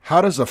How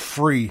does a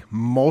free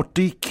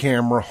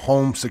multi-camera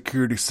home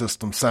security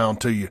system sound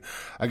to you?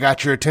 I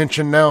got your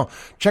attention now.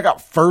 Check out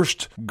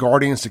First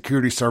Guardian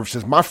Security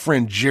Services. My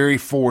friend Jerry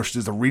Forrest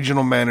is the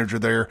regional manager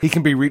there. He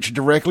can be reached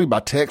directly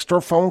by text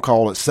or phone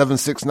call at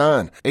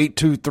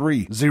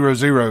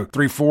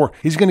 769-823-0034.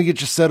 He's going to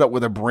get you set up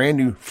with a brand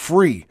new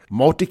free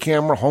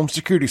multi-camera home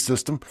security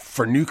system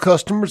for new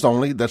customers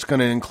only. That's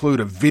going to include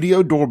a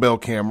video doorbell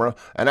camera,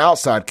 an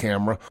outside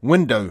camera,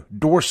 window,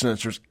 door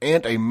sensors,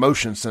 and a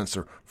motion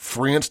sensor.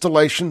 Free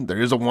installation.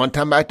 There is a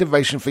one-time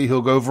activation fee.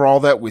 He'll go over all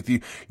that with you.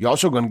 You're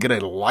also going to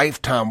get a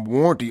lifetime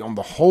warranty on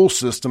the whole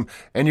system,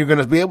 and you're going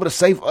to be able to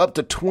save up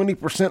to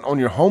 20% on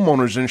your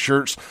homeowner's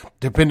insurance,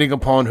 depending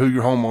upon who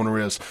your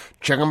homeowner is.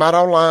 Check them out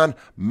online,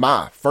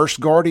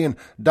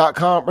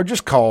 myfirstguardian.com, or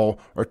just call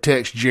or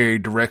text Jerry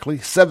directly,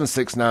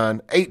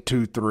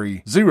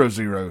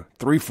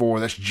 769-823-0034.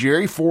 That's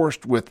Jerry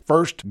Forrest with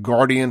First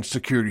Guardian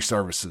Security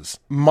Services.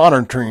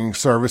 Monitoring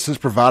services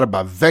provided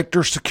by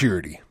Vector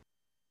Security.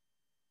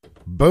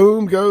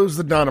 Boom goes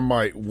the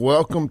dynamite.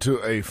 Welcome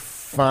to a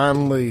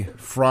Friday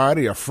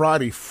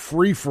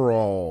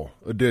free-for-all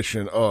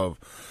edition of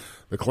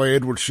the Clay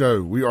Edwards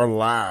Show. We are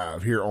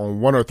live here on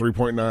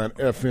 103.9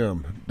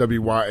 FM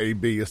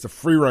WYAB. It's the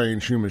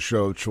free-range human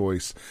show of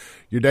choice,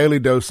 your daily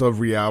dose of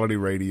reality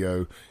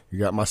radio. You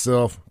got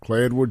myself,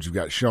 Clay Edwards. You've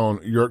got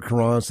Sean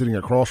Yurt-Karan sitting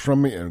across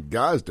from me. And,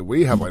 guys, do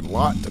we have a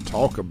lot to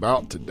talk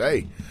about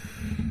today?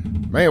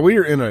 Man, we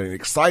are in an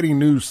exciting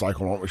news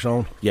cycle, aren't we,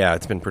 Sean? Yeah,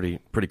 it's been pretty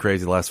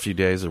crazy the last few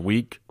days, a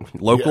week,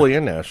 locally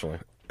and nationally.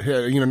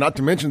 Yeah, not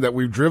to mention that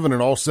we've driven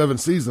in all 7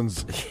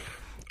 seasons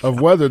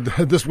of weather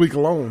this week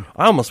alone.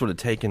 I almost would have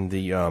taken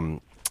the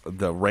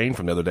rain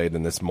from the other day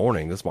than this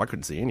morning. I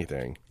couldn't see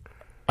anything.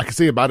 I could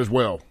see about as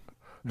well.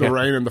 The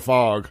rain and the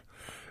fog.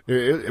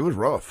 It was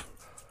rough.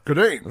 Because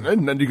there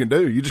ain't nothing you can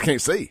do. You just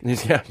can't see.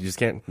 Yeah, you just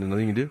can't.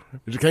 Nothing you can do.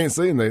 You just can't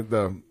see, and they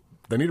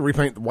need to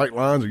repaint the white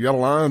lines or yellow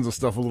lines and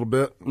stuff a little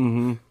bit.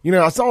 Mm-hmm.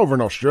 I saw over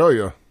in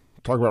Australia,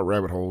 talk about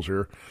rabbit holes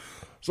here,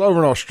 saw over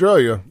in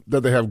Australia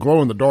that they have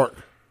glow-in-the-dark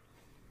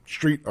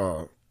street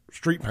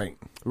paint.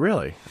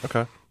 Really?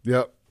 Okay.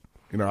 Yep.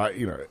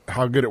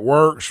 How good it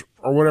works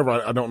or whatever,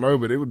 I don't know,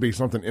 but it would be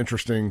something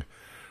interesting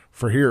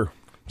for here,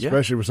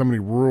 especially with so many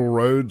rural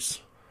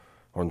roads.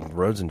 Or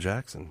roads in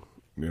Jackson.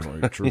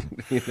 True.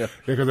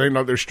 Because they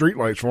know there's street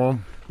lights for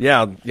them.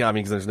 Yeah. I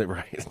mean, because there's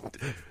right.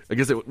 I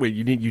guess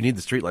you need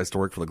the street lights to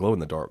work for the glow in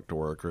the dark to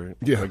work, right?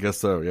 Yeah, I guess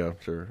so. Yeah,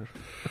 sure.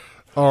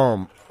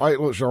 All right,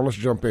 look, Sean, let's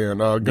jump in.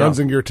 Guns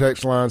and Gear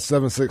text line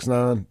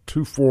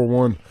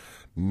 769-241-1944.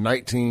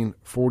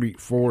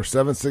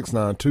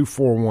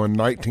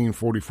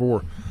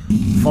 769-241-1944.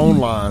 Phone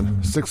line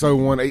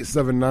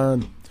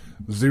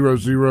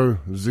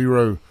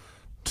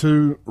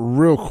 601-879-0002.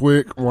 Real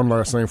quick, one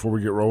last thing before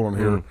we get rolling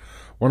here.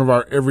 One of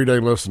our everyday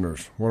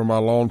listeners, one of my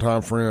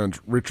longtime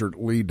friends, Richard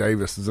Lee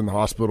Davis, is in the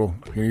hospital.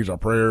 He needs our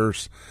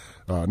prayers.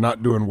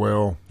 Not doing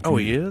well. Oh,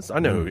 he is? I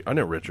know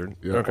Richard.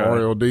 Yeah, okay.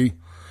 RLD.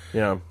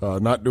 Yeah.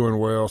 Not doing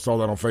well. Saw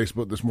that on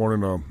Facebook this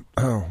morning.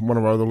 One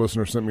of our other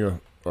listeners sent me a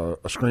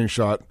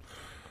screenshot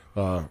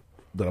that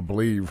I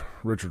believe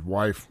Richard's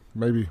wife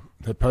maybe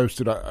had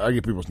posted. I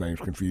get people's names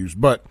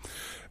confused. But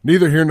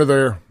neither here nor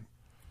there.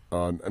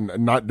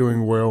 Not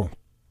doing well.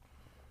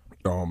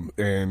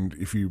 And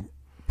if you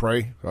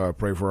pray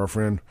for our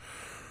friend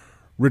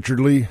Richard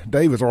Lee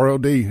Davis,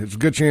 RLD. It's a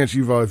good chance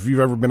if you've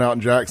ever been out in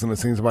Jackson and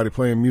seen somebody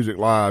playing music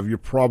live,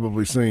 you've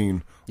probably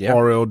seen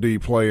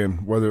RLD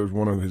playing, whether it was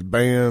one of his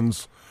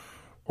bands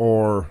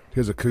or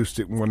his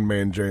acoustic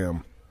one-man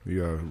jam. He's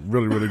a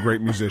really, really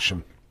great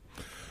musician.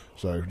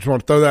 So just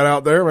want to throw that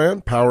out there,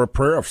 man. Power of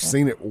prayer. I've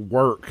seen it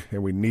work,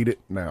 and we need it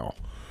now.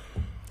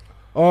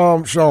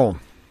 Sean,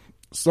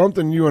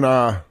 something you and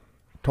I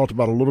talked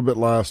about a little bit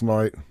last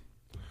night.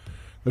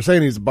 They're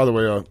saying he's in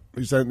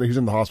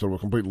the hospital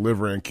with complete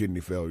liver and kidney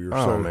failure.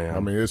 Oh, so, man.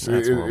 I mean, it's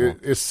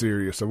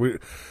serious. So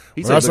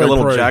he's like a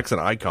little Jackson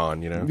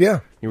icon, Yeah.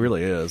 He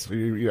really is.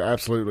 Yeah,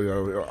 absolutely.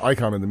 An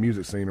icon in the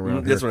music scene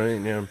around That's here. what I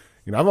mean, yeah.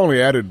 I've only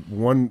added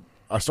one.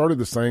 I started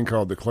this thing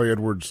called the Clay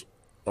Edwards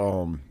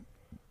or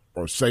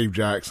Save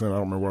Jackson. I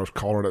don't remember what I was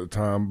calling it at the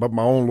time, but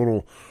my own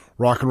little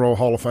rock and roll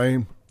Hall of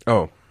Fame.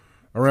 Oh.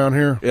 Around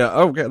here. Yeah.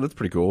 Oh, yeah, that's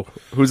pretty cool.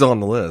 Who's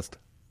on the list?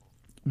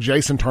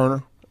 Jason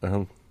Turner.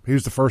 Uh-huh. He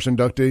was the first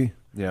inductee.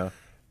 Yeah.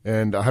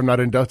 And I have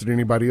not inducted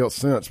anybody else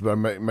since, but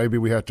maybe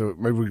we get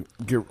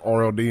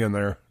RLD in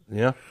there.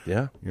 Yeah,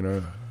 yeah.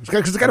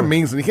 Because it's got to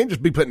mean something. You can't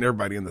just be putting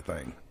everybody in the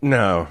thing.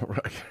 No,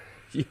 right.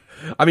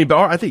 I mean,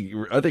 but I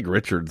think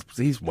Richard's.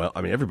 He's well.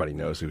 I mean, everybody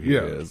knows who he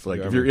is.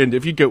 Like if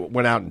you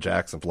went out in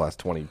Jackson for the last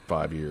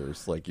 25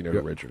 years, like who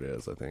Richard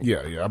is. I think.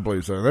 Yeah, I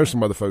believe so. And there's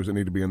some other folks that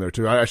need to be in there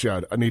too. I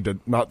need to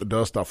knock the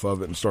dust off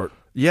of it and start.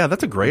 Yeah,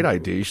 that's a great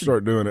idea. You should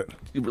start doing it.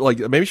 Like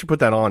maybe you should put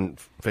that on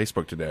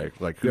Facebook today.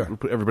 Like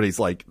everybody's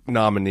like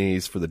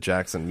nominees for the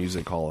Jackson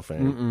Music Hall of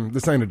Fame.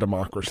 This ain't a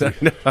democracy.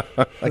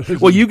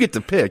 Well, you get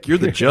to pick. You're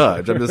the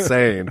judge. I'm just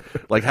saying.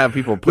 Like have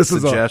people put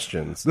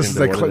suggestions. This is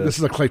a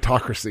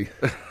claytocracy.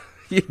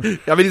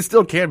 I mean, it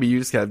still can be. You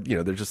just have,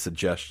 they're just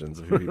suggestions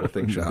of who people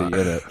think should be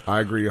in it. I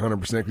agree 100%.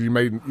 Because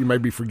you may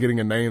be forgetting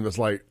a name that's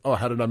like, oh,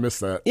 how did I miss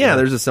that? Yeah,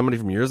 there's just somebody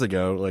from years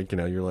ago, like,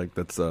 you're like,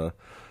 that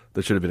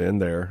should have been in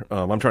there.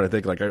 I'm trying to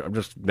think, like,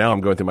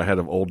 I'm going through my head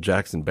of old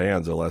Jackson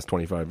bands of the last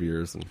 25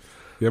 years. And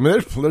yeah, I mean,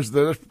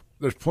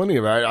 there's plenty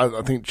of.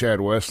 I think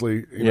Chad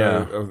Wesley,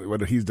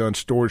 what he's done,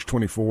 Storage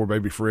 24,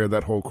 Baby Fred,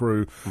 that whole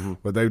crew,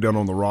 what they've done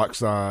on the rock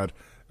side.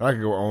 I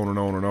could go on and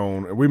on and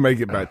on, and we may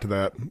get back to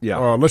that. Yeah.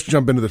 Let's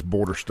jump into this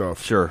border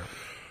stuff. Sure.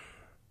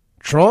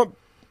 Trump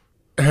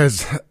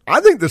I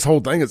think this whole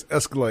thing is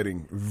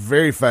escalating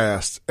very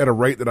fast at a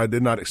rate that I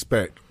did not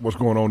expect what's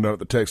going on down at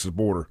the Texas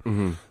border.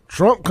 Mm-hmm.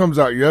 Trump comes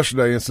out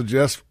yesterday and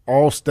suggests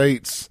all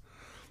states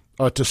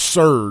to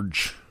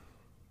surge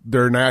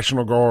their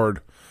National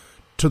Guard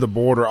to the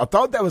border. I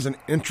thought that was an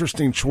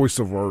interesting choice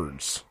of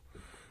words,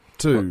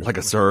 too. Like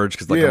a surge,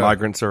 because a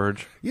migrant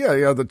surge?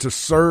 Yeah, to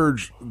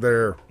surge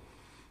their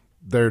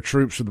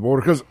troops to the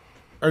border. Because,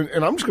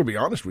 and I'm just going to be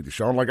honest with you,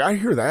 Sean, like I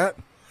hear that,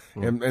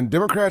 and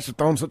Democrats have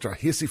thrown such a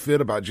hissy fit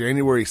about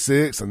January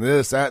 6th and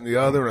this, that, and the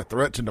other, and a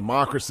threat to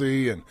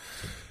democracy, and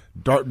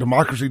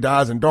democracy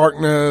dies in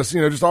darkness,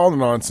 just all the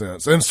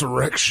nonsense.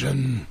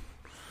 Insurrection.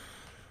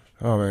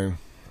 Oh, man.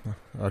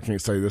 I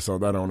can't say this or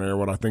that on air.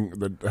 What I think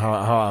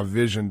how I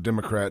vision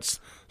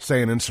Democrats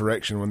saying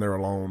insurrection when they're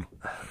alone.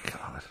 Oh,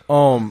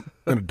 God.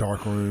 In a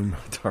dark room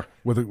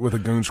with a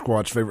goon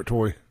squad's favorite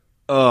toy.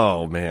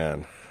 Oh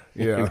man,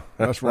 yeah,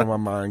 that's where my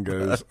mind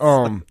goes.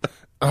 Oh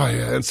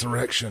yeah,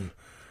 insurrection.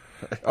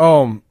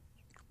 I'll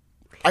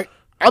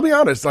be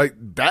honest. Like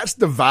that's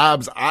the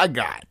vibes I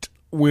got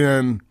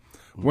when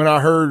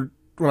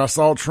I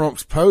saw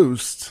Trump's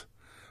post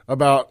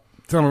about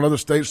telling other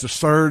states to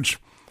surge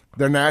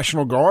their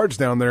National Guards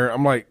down there.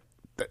 I'm like,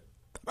 that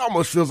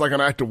almost feels like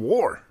an act of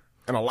war,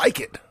 and I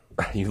like it.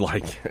 You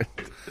like it?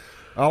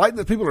 I like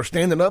that people are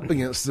standing up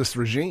against this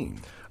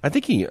regime. I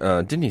think he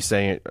didn't he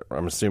say.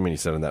 I'm assuming he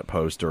said in that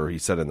post, or he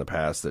said in the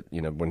past that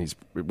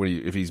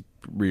if he's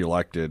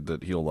reelected,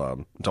 that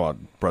he'll talk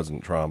about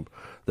President Trump,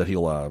 that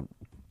he'll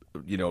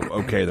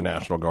okay the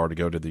National Guard to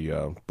go to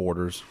the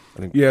borders.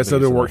 So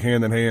they'll work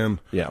hand in hand.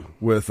 Yeah.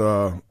 with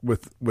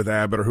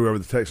Abbott or whoever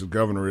the Texas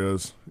governor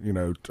is.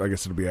 I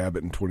guess it'll be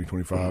Abbott in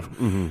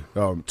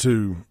 2025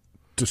 to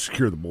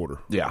secure the border.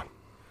 Yeah.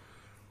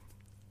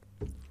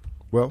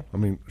 Well, I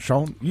mean,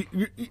 Sean, you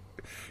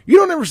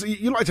don't ever see.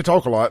 You like to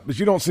talk a lot, but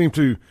you don't seem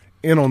to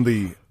in on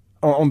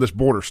this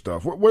border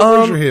stuff.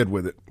 Where's your head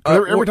with it?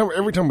 Every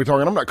time we talk,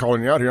 and I'm not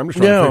calling you out here. I'm just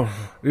trying to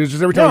think. It's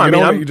just every time you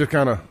get on it, you just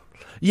kind of.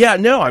 Yeah,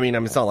 no,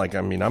 it's not like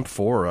I'm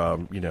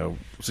for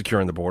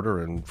securing the border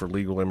and for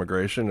legal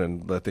immigration,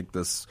 and I think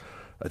this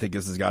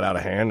has got out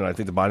of hand, and I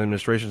think the Biden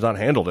administration's not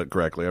handled it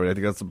correctly. I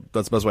think that's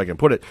the best way I can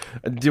put it.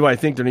 Do I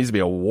think there needs to be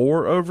a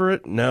war over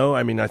it? No,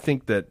 I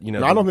think that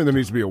No, I don't think there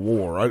needs to be a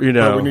war. I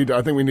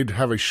think we need to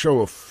have a show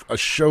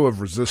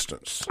of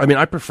resistance.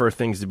 I prefer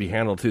things to be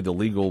handled through the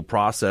legal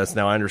process.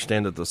 Now I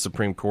understand that the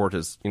Supreme Court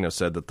has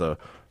said that the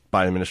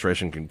Biden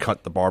administration can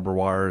cut the barbed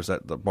wire. Is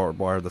that the barbed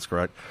wire? That's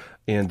correct.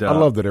 And I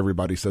love that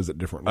everybody says it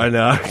differently. I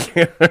know,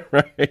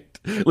 right?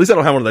 At least I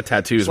don't have one of the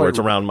tattoos where it's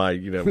around my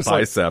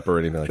bicep or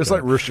anything like that. It's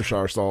like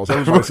Worcestershire sauce.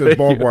 Everybody says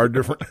barbed wire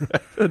different.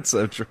 That's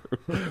so true.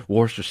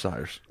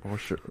 Worcestershire.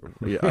 Worcester.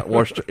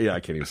 Yeah,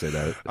 I can't even say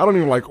that. I don't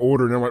even like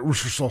ordering. I'm like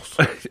Worcestershire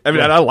sauce.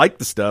 I like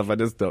the stuff. I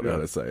just don't know how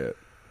to say it.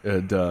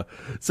 And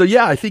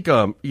I think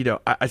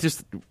I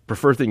just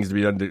prefer things to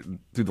be done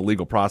through the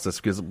legal process,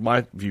 because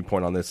my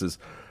viewpoint on this is,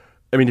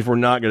 if we're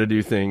not going to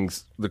do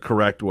things the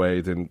correct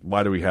way, then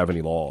why do we have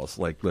any laws?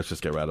 Like, let's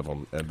just get rid of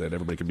them, and then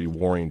everybody can be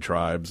warring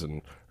tribes,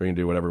 and we can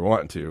do whatever we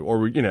want to,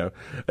 or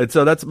And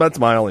so that's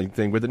my only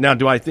thing with it. Now,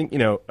 do I think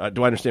do I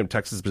understand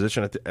Texas'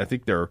 position? I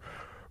think they're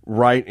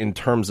right in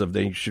terms of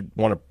they should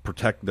want to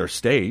protect their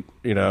state.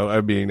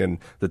 And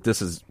that this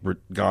has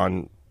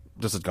gone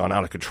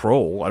out of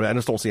control. I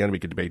just don't see anybody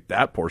could debate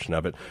that portion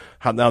of it.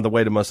 Now the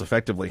way to most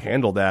effectively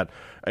handle that,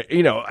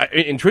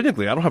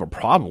 intrinsically, I don't have a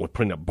problem with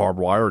putting up barbed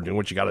wire or doing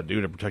what you got to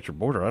do to protect your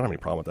border. I don't have any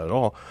problem with that at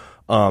all.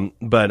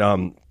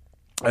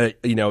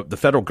 The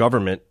federal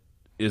government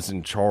is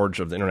in charge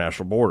of the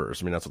international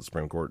borders. That's what the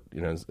Supreme Court,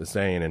 is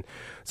saying. And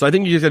so I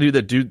think you just got to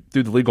do that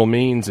through the legal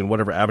means, and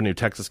whatever avenue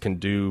Texas can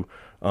do.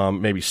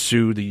 Maybe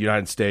sue the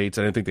United States.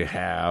 I don't think they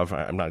have.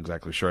 I'm not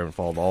exactly sure. I haven't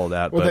followed all of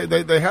that. Well,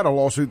 they had a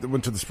lawsuit that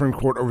went to the Supreme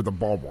Court over the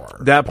barbed wire.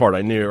 That part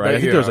I knew, right?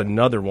 I think there's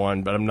another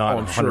one, but I'm not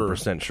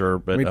 100% sure.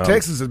 But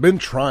Texas has been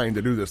trying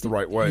to do this the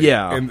right way.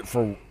 Yeah. And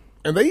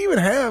they even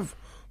have.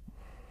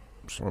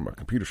 Sorry, my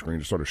computer screen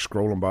just started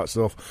scrolling by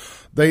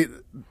itself.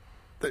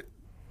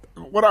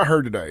 What I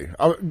heard today,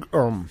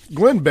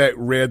 Glenn Beck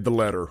read the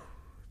letter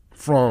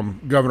from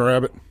Governor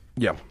Abbott.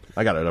 Yeah,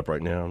 I got it up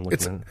right now. I'm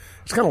looking at it.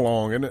 It's kind of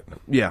long, isn't it?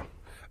 Yeah.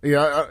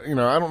 Yeah, I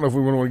don't know if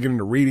we want to get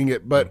into reading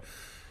it, and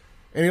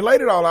he laid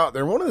it all out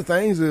there. One of the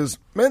things is,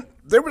 man,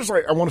 there was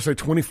I want to say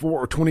 24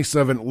 or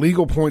 27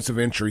 legal points of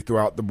entry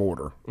throughout the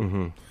border.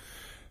 Mm-hmm.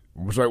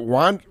 It was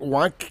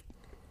why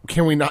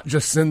can we not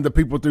just send the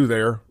people through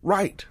there?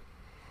 Right.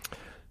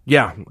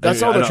 Yeah,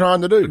 That's all they're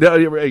trying to do. No,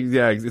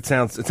 yeah, it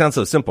sounds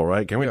so simple,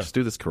 right? Can we just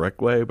do this correct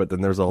way? But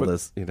then there's all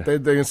this.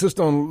 They insist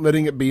on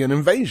letting it be an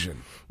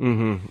invasion.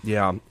 Mm-hmm.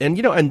 Yeah, and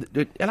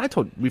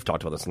we've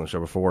talked about this on the show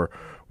before,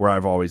 where I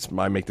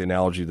make the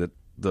analogy that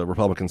the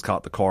Republicans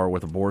caught the car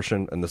with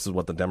abortion, and this is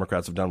what the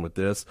Democrats have done with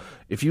this.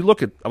 If you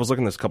look at, I was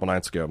looking at this a couple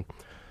nights ago,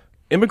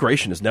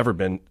 immigration has never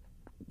been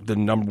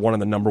one of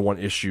the number one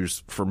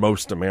issues for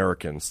most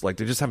Americans. Like,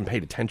 they just haven't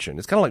paid attention.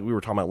 It's kind of like we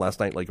were talking about last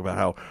night, like about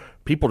how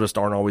people just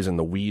aren't always in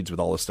the weeds with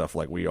all this stuff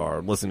like we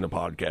are, listening to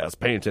podcasts,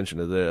 paying attention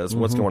to this,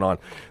 what's going on.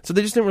 So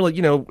they just didn't really,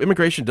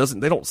 immigration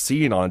they don't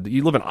see it on,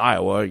 you live in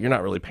Iowa, you're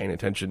not really paying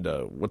attention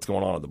to what's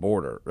going on at the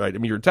border, right? I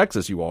mean, you're in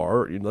Texas, you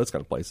are, those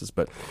kind of places.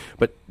 But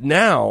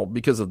now,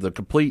 because of the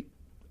complete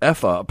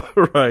F up,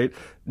 right?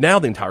 Now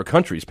the entire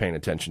country is paying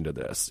attention to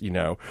this,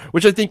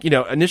 which I think,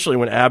 initially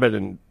when Abbott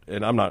and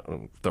I'm not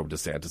throw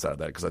DeSantis out of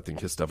that because I think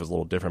his stuff is a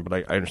little different,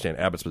 but I understand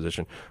Abbott's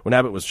position. When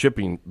Abbott was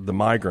shipping the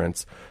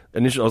migrants,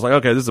 initially I was like,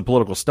 okay, this is a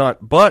political stunt.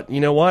 But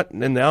you know what?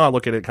 And now I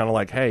look at it kind of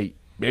like, hey,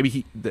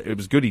 maybe it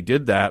was good he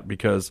did that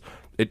because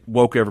it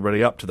woke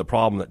everybody up to the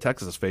problem that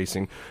Texas is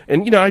facing.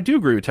 And, I do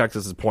agree with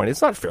Texas's point.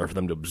 It's not fair for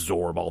them to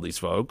absorb all these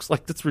folks.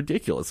 Like, that's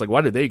ridiculous. Like,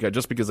 why did they go,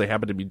 just because they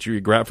happen to be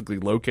geographically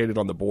located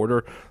on the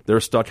border, they're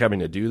stuck having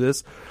to do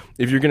this?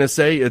 If you're going to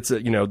say it's,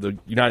 the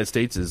United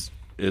States is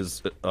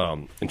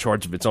in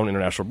charge of its own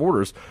international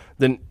borders,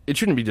 then it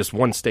shouldn't be just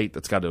one state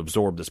that's got to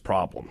absorb this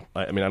problem.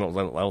 I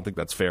don't think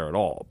that's fair at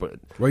all. But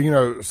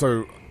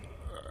so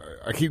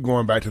I keep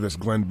going back to this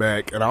Glenn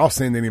Beck, and I'll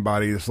send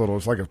anybody it's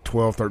like a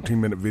 12,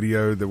 13-minute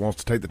video that wants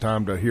to take the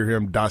time to hear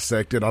him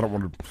dissect it. I don't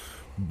want to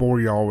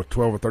bore y'all with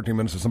 12 or 13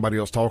 minutes of somebody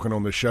else talking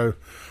on this show.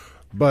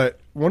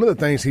 But one of the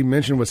things he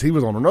mentioned was he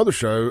was on another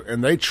show,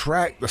 and they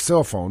track the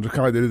cell phone, just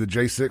kind of like they do the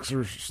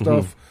J6er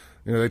stuff.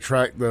 Mm-hmm. They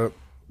track the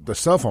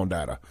cell phone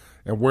data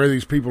and where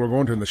these people are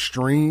going to in the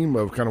stream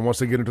of kind of once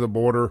they get into the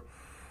border.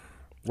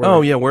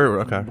 Kind of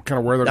where they're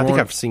going. I think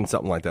I've seen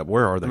something like that.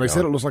 Where are they? And they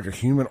said it looks like a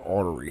human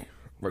artery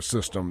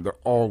system. They're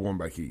all going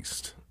back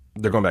east.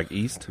 They're going back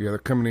east? Yeah, they're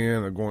coming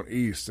in. They're going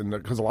east, and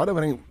because a lot of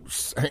it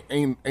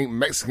ain't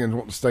Mexicans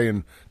wanting to stay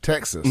in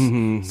Texas.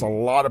 Mm-hmm. It's a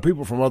lot of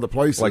people from other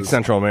places, like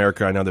Central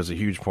America. I know there's a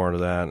huge part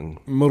of that, and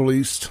Middle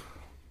East.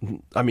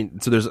 I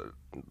mean, so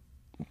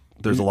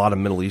there's a lot of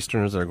Middle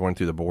Easterners that are going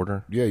through the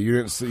border. Yeah, you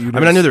didn't see.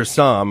 I knew there's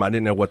some. I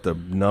didn't know what the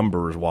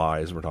numbers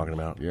wise we're talking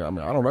about. Yeah, I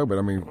don't know,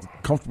 but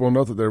comfortable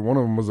enough that one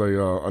of them was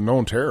a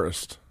known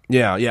terrorist.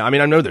 Yeah. I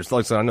mean, I know there's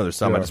some. Yeah.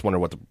 I just wonder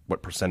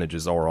what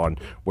percentages are on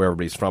where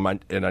everybody's from. I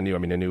knew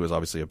it was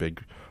obviously a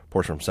big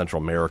portion from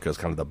Central America. Is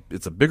kind of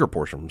it's a bigger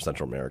portion from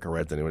Central America,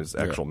 right, than it was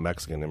actual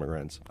Mexican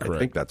immigrants. Correct. I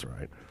think that's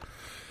right.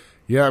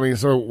 Yeah,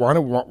 so why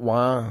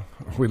are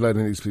we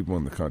letting these people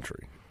in the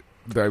country?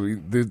 I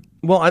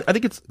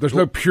think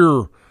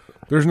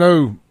there's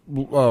no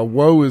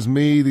woe is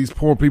me. These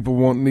poor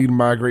people need to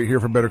migrate here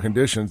for better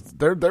conditions.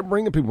 They're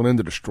bringing people in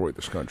to destroy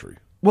this country.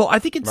 Well, I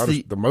think it's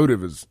the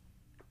motive is.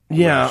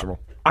 Yeah, rational.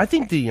 I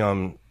think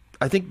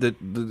that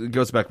it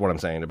goes back to what I'm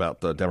saying about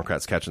the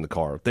Democrats catching the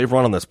car. They've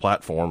run on this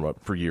platform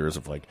for years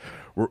of like,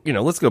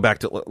 let's go back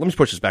to, let me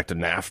push this back to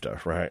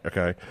NAFTA, right?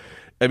 Okay.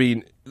 I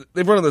mean,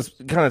 they've run on this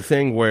kind of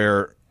thing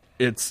where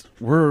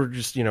we're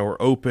just, we're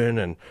open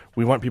and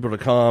we want people to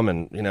come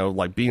and,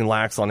 like being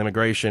lax on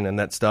immigration and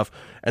that stuff.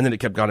 And then it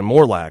kept getting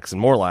more lax.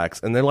 And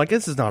they're like,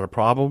 this is not a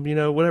problem,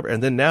 whatever.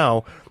 And then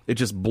now it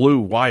just blew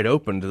wide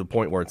open to the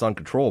point where it's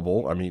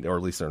uncontrollable. I mean, or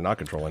at least they're not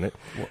controlling it.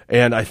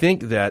 And I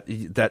think that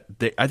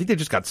they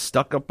just got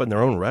stuck up in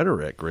their own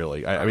rhetoric,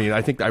 really. I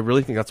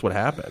really think that's what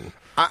happened.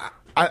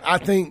 I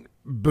think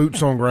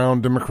boots on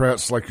ground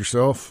Democrats like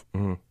yourself,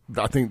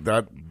 I think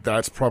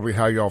that's probably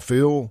how y'all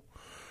feel.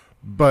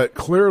 But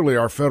clearly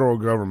our federal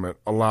government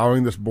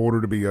allowing this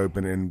border to be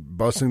open and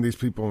busing these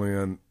people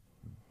in,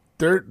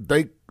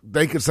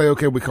 they could say,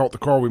 okay, we caught the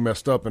car, we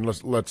messed up, and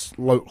let's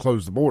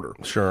close the border.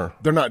 Sure.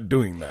 They're not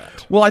doing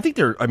that. Well, I think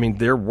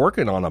they're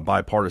working on a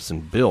bipartisan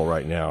bill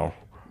right now.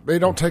 They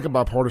don't take a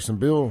bipartisan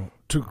bill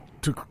to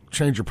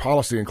change your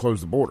policy and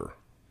close the border.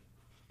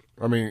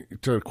 I mean,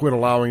 to quit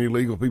allowing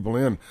illegal people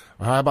in.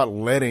 How about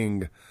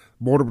letting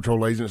Border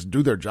Patrol agents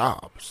do their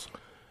jobs?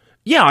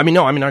 Yeah, I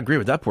agree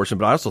with that portion,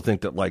 but I also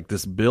think that like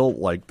this bill,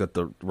 like that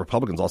the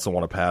Republicans also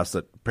want to pass,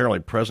 that apparently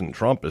President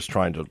Trump is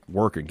trying to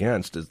work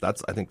against, I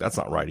think that's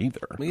not right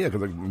either. Yeah,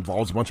 because it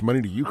involves a bunch of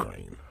money to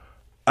Ukraine.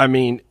 I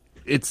mean,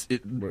 we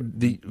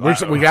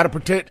got to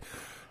protect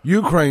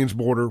Ukraine's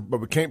border, but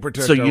we can't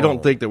protect. So you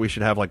don't think that we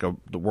should have like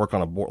work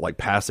on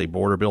pass a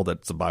border bill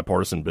that's a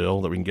bipartisan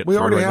bill that we can get? We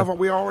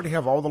already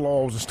have all the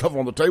laws and stuff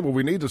on the table.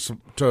 We need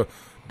to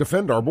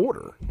defend our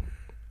border.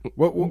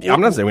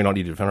 I'm not saying we don't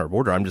need to defend our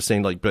border. I'm just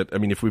saying,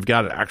 if we've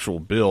got an actual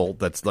bill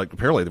that's like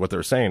apparently what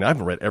they're saying, I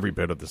haven't read every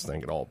bit of this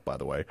thing at all. By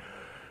the way,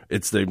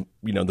 it's the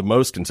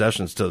most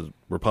concessions to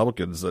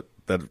Republicans that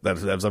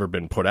has ever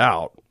been put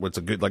out. It's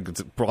a good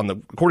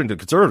according to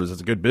conservatives,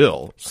 it's a good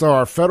bill. So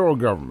our federal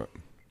government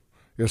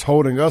is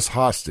holding us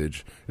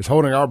hostage, is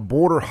holding our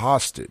border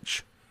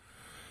hostage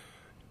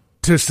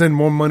to send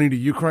more money to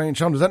Ukraine.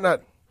 Sean, does that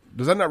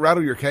not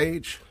rattle your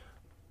cage?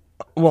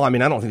 Well, I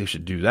mean, I don't think they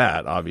should do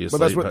that, obviously.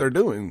 But that's what they're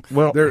doing.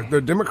 Well,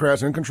 they're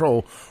Democrats in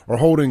control are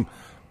holding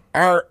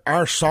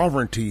our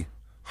sovereignty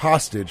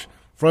hostage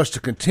for us to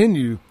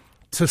continue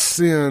to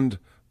send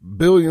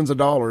billions of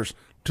dollars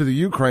to the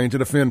Ukraine to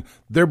defend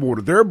their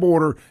border. Their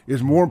border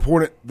is more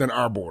important than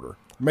our border.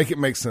 Make it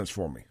make sense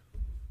for me.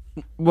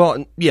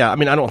 Well, yeah, I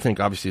mean, I don't think,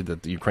 obviously,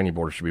 that the Ukrainian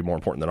border should be more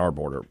important than our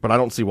border, but I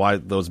don't see why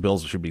those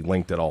bills should be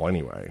linked at all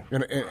anyway.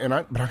 But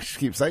I just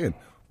keep saying,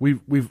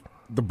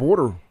 the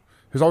border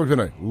has always been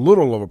a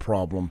little of a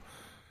problem,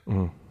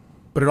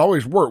 but it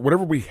always worked.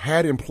 Whatever we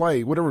had in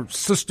play, whatever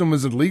system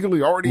is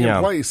legally already in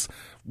place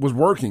was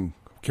working.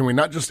 Can we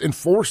not just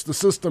enforce the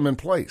system in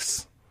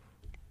place?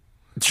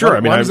 Sure.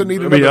 Why does it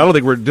need another, I don't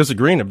think we're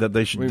disagreeing that that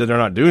they're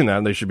not doing that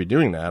and they should be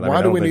doing that.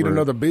 Why do we need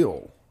another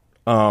bill?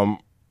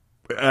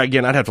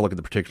 Again, I'd have to look at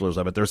the particulars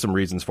of it. There's some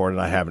reasons for it,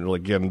 and I haven't really.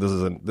 Again,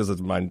 this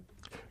is my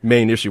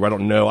main issue. I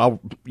don't know. I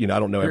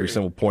don't know every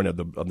single point of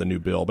the new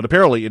bill, but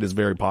apparently it is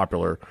very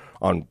popular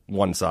on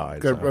one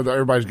side. So.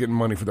 Everybody's getting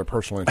money for their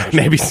personal interest.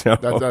 Maybe so.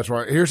 That's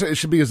right. It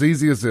should be as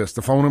easy as this.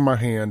 The phone in my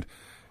hand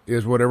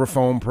is whatever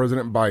phone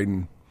President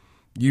Biden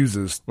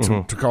uses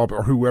to call,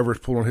 or whoever's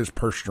pulling his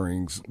purse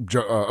strings,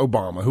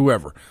 Obama,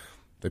 whoever.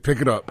 They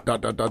pick it up. ...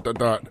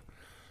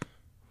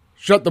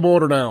 Shut the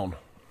border down.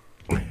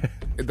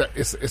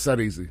 It's that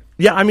easy.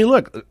 Yeah, I mean,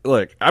 look.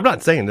 I'm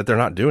not saying that they're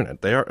not doing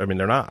it. They are. I mean,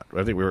 they're not.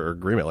 I think we're in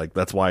agreement. Like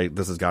that's why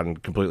this has gotten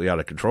completely out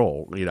of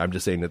control. I'm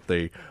just saying that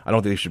I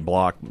don't think they should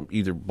block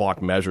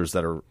measures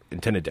that are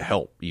intended to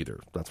help either.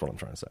 That's what I'm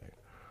trying to say.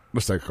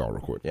 Let's take a call real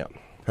quick. Yeah.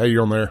 Hey,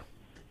 you on there?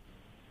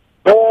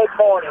 Good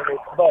morning,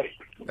 it's Buddy.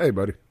 Hey,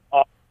 buddy.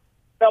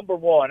 Number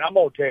one, I'm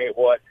going to tell you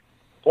what.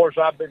 Of course,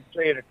 I've been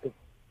saying it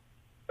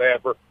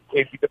forever.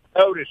 If you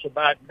notice,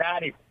 about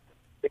 90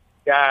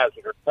 guys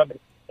that are coming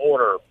to the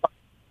border,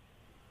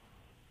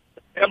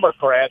 the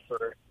Democrats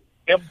are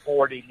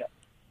importing to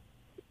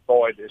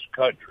destroy this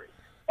country.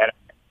 And I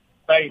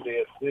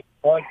say this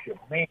bunch of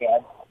men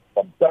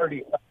from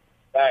 30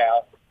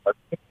 down are.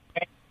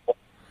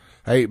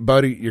 Hey,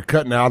 buddy, you're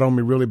cutting out on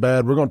me really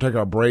bad. We're going to take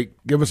our break.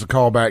 Give us a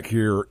call back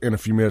here in a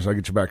few minutes. I'll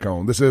get you back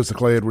on. This is the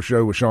Clay Edwards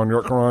Show with Sean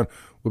Yorkron.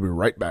 We'll be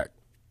right back.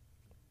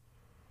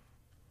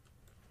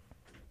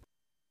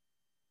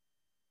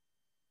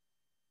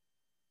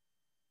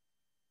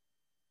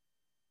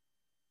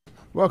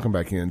 Welcome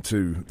back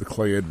into the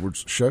Clay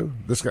Edwards Show.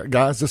 This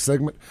segment is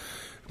going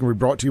to be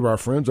brought to you by our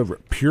friends over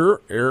at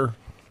Pure Air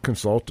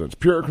Consultants.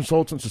 Pure Air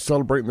Consultants is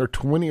celebrating their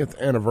 20th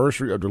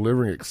anniversary of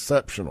delivering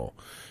exceptional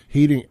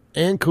heating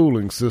and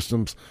cooling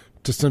systems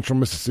to Central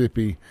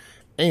Mississippi,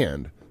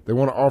 and they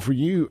want to offer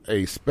you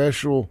a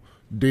special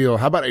deal.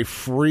 How about a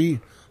free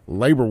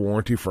labor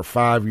warranty for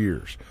 5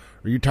 years?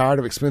 Are you tired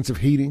of expensive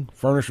heating,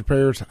 furnace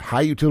repairs,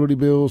 high utility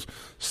bills?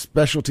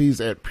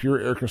 Specialties at Pure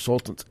Air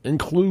Consultants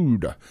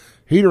include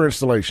heater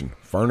installation,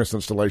 furnace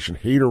installation,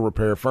 heater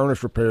repair,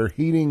 furnace repair,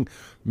 heating,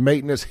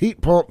 maintenance,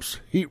 heat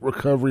pumps, heat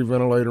recovery,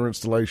 ventilator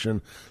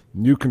installation,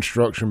 new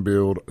construction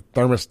build,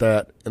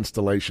 thermostat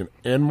installation,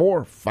 and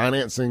more.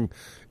 Financing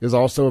is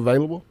also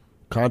available.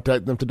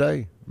 Contact them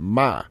today.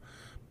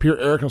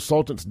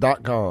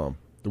 MyPureAirConsultants.com.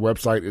 The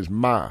website is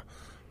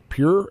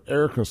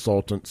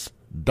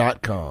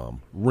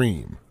MyPureAirConsultants.com.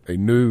 Ream, a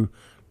new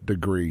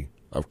degree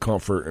of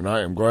comfort, and I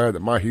am glad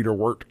that my heater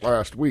worked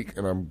last week,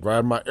 and I'm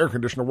glad my air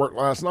conditioner worked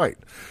last night.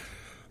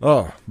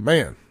 Oh,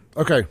 man.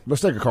 Okay,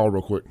 let's take a call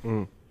real quick.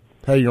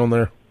 Hey, you on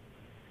there?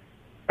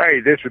 Hey,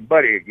 this is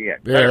Buddy again.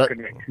 Yeah,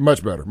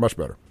 much better, much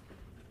better.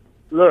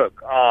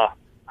 Look, I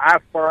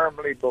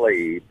firmly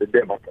believe the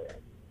Democrats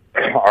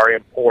are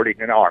importing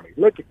an army.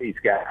 Look at these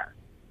guys.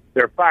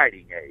 They're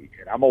fighting age.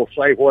 And I'm going to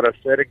say what I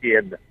said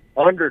again. The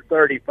under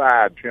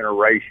 35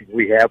 generation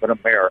we have in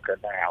America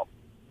now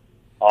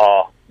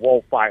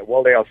won't fight.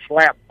 Well, they'll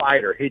slap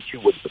fight or hit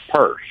you with the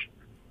purse.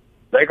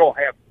 They're going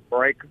to have to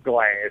break a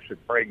glass and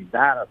bring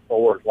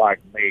dinosaurs like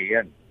me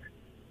and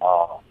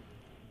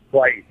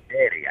play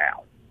daddy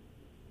out.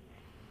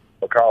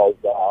 Because,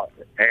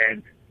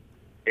 and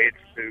it's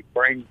to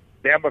bring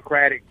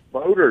Democratic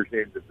voters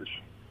into the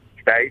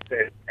state.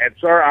 And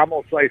sir, I'm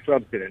going to say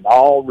something in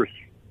all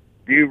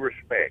due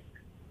respect.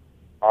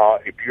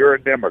 If you're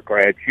a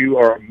Democrat, you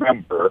are a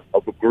member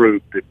of a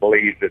group that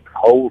believes in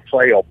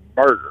wholesale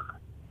murder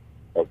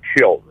of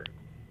children.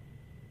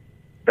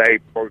 They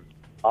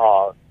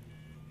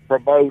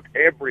promote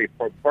every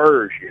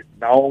perversion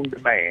known to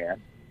man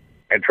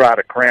and try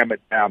to cram it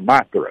down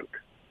my throat.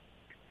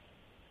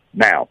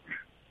 Now,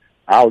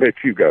 I'll let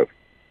you go.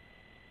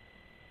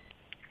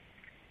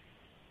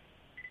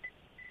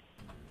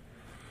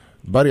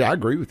 Buddy, I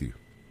agree with you.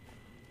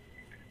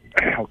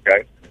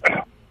 Okay.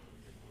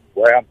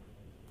 Well,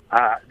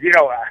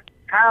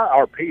 how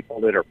are people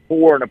that are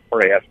poor and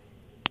oppressed,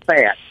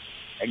 fat,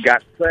 and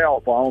got cell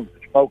phones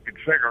and smoking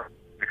cigarettes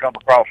to come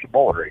across the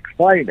border?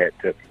 Explain that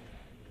to me.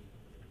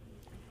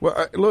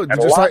 Well, look,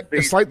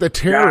 it's like the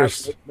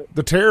terrorists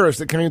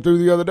that came through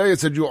the other day and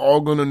said, "You're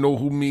all gonna know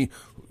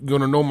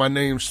gonna know my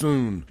name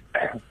soon."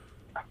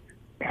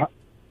 Tell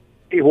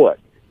you what,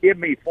 give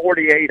me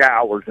 48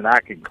 hours and I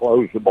can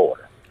close the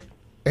border.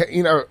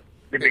 You know,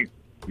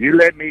 You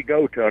let me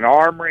go to an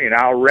armory and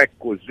I'll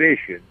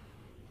requisition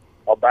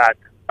about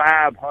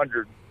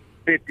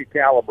 550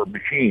 caliber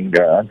machine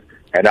guns,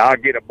 and I'll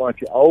get a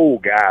bunch of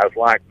old guys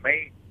like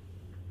me,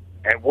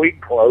 and we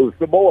can close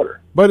the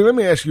border. Buddy, let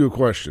me ask you a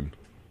question.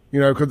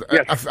 Because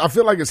Yes. I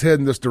feel like it's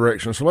heading this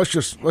direction. So let's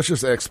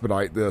just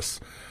expedite this.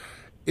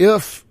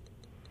 If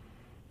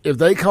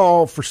they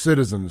call for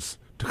citizens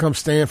to come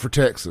stand for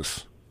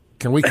Texas,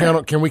 can we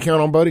count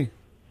on Buddy?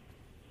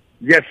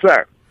 Yes,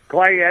 sir.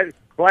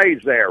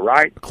 Clay's there,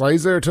 right?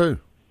 Clay's there too.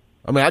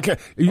 I mean, I can't.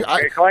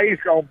 Clay's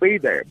going to be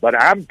there, but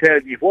I'm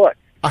telling you what.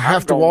 I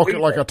have to walk it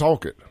like I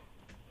talk it.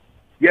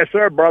 Yes,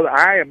 sir, brother.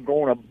 I am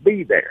going to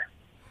be there.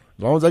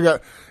 As long as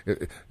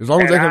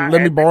they can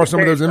let me borrow some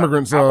of those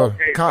immigrants'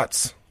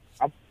 cots.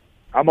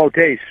 I'm going to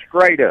tell you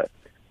straight up.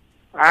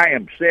 I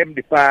am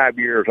 75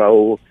 years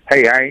old.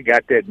 Hey, I ain't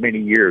got that many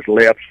years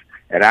left,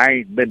 and I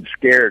ain't been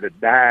scared of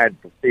dying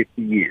for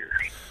 50 years.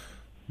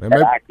 Man,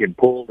 and I can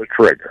pull the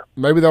trigger.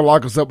 Maybe they'll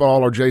lock us up with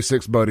all our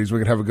J6 buddies. We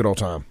can have a good old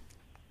time.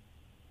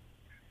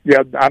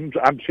 Yeah, I'm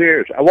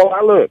serious.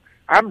 Well, look,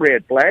 I'm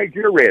red flag.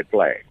 You're red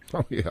flag.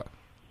 Oh, yeah.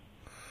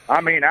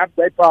 I mean,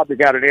 they probably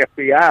got an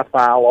FBI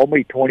file on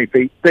me 20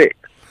 feet thick.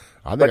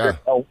 But they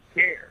don't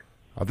care.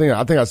 I think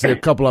I see a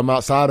couple of them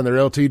outside in their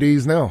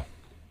LTDs now.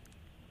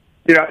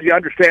 You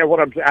understand what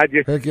I'm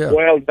saying? Heck yeah.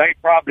 Well, they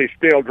probably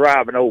still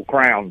driving old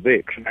Crown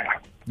Vics now.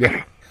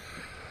 Yeah.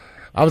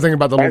 I was thinking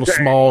about the little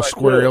small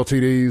square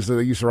LTDs that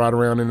they used to ride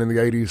around in the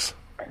 80s.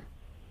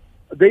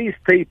 These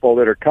people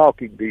that are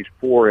talking, these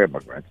poor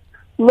immigrants,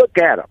 look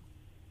at them.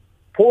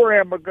 Poor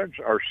immigrants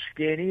are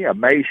skinny,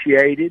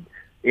 emaciated,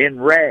 in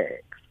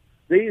rags.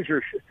 These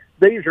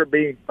are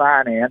being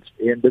financed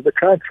into the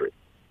country.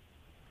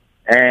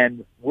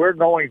 And we're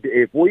going to,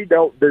 if we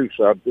don't do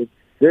something,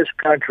 this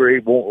country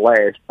won't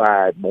last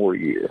 5 more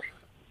years.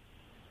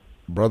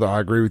 Brother,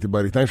 I agree with you,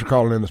 buddy. Thanks for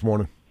calling in this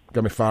morning.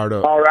 Got me fired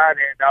up. All right.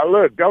 And now,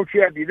 look, don't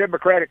you have your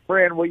Democratic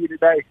friend with you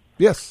today?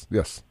 Yes.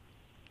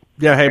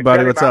 Yeah, hey,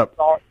 buddy, what's up?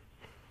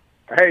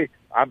 Hey,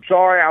 I'm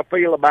sorry I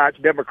feel about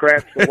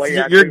Democrats the way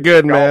I do. You're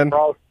good, man.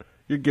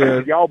 You're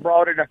good. Y'all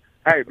brought in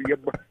hey,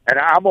 and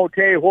I'm going to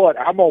tell you what,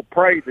 I'm going to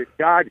pray that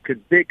God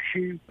convicts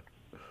you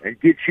and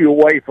gets you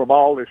away from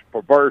all this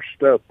perverse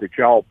stuff that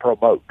y'all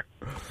promote.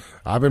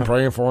 I've been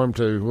praying for him,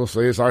 too. We'll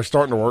see. It's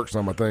starting to work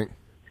some, I think.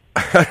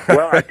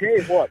 Well, I tell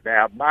you what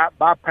now,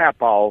 my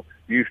papaw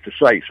used to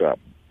say something.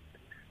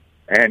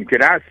 And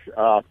I'm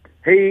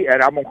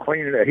going to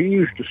clean it up. He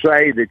used to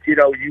say that,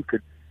 you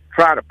could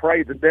try to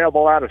pray the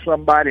devil out of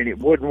somebody and it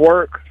wouldn't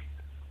work.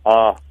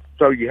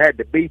 So you had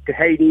to beat the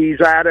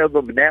Hades out of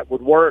them and that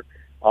would work.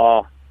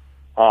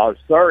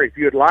 Sir, if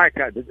you'd like,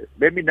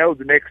 let me know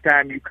the next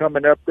time you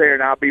coming up there,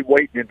 and I'll be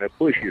waiting in the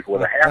bushes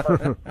with a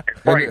hammer.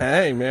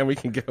 Hey, man, we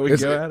can go at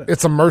it.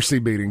 It's a mercy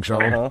beating,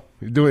 Sean. Uh-huh.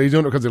 He's doing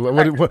it because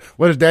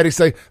what does Daddy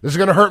say? This is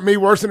going to hurt me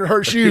worse than it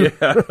hurts you.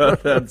 Yeah,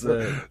 that's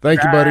it.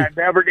 Thank you, buddy. It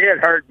never did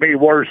hurt me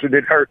worse than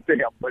it hurt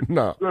them. But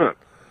no. Look,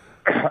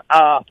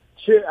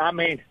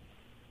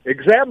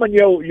 examine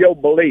your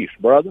beliefs,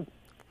 brother,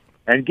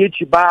 and get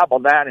your Bible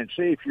down and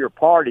see if your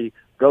party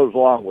goes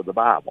along with the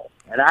Bible.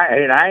 And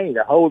I ain't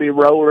a holy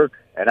roller,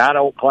 and I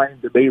don't claim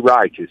to be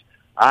righteous.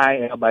 I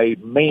am a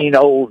mean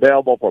old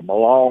devil from a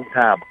long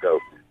time ago.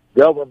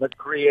 Government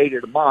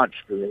created a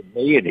monster in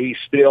me, and he's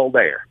still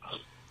there.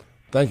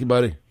 Thank you,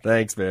 buddy.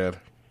 Thanks, man.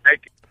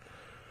 Thank you.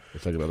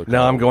 Let's take another call.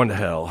 No, I'm going to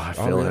hell. I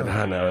feel it.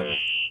 I know it.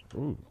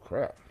 Ooh,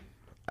 crap.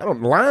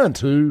 Line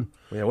 2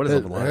 Yeah, what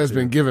is has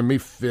been giving me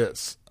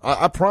fits.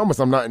 I promise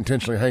I'm not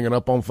intentionally hanging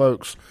up on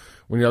folks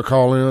when y'all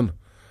call in.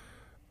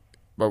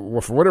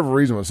 But for whatever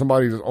reason, when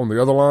somebody's on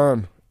the other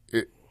line,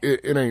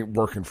 it ain't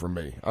working for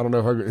me. I don't know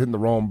if I'm hitting the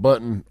wrong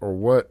button or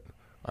what.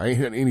 I ain't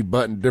hitting any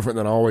button different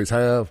than I always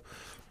have.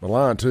 The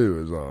line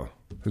 2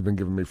 has been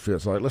giving me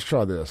fits. All right, let's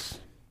try this.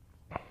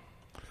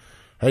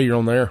 Hey, you're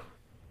on there.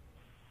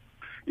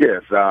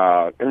 Yes,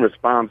 in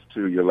response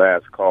to your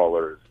last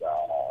caller's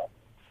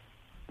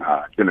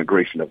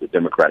denigration of the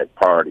Democratic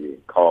Party,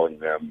 calling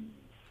them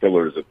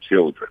killers of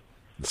children.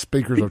 The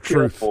speakers of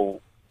truth.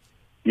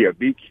 Yeah,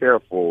 be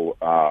careful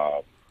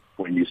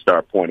when you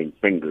start pointing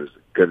fingers,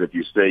 because if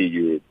you say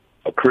you're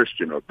a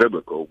Christian or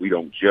biblical, we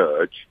don't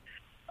judge.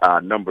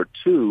 Number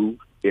 2,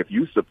 if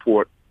you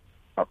support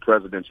a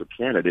presidential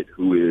candidate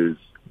who is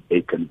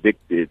a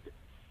convicted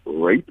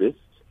rapist,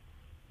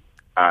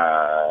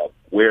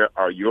 where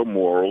are your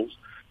morals?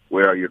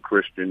 Where are your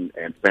Christian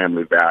and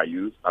family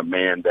values? A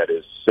man that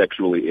is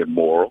sexually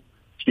immoral,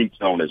 cheats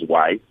on his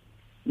wife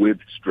with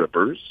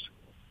strippers,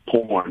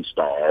 porn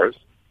stars,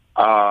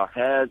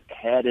 has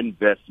had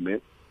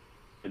investment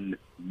in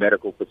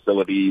medical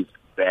facilities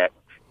that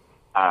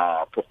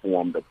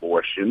performed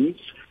abortions.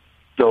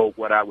 So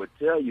what I would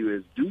tell you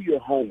is do your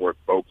homework,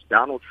 folks.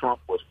 Donald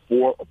Trump was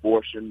for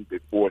abortion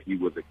before he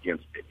was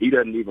against it. He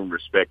doesn't even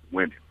respect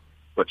women.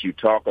 But you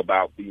talk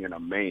about being a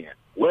man.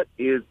 What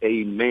is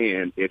a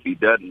man if he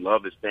doesn't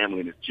love his family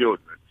and his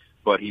children,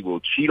 but he will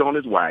cheat on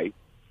his wife,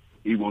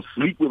 He will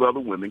sleep with other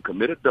women,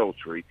 commit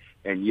adultery,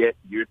 and yet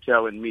you're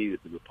telling me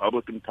that the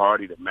Republican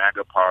Party, the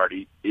MAGA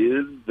Party,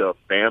 is the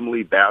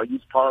family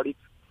values party?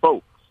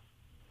 Folks,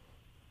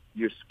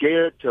 you're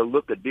scared to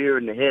look a deer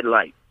in the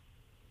headlight.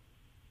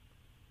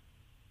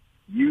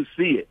 You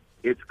see it.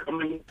 It's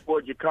coming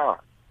toward your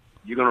car.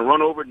 You're going to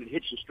run over it and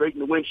hit you straight in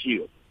the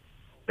windshield.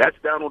 That's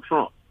Donald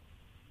Trump.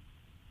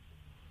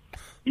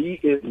 He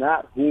is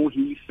not who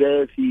he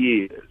says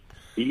he is.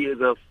 He is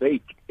a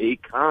fake, a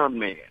con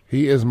man.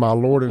 He is my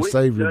Lord and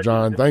Savior,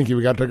 John. Thank you.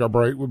 We got to take our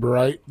break. We'll be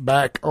right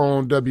back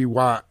on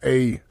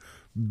WYAB.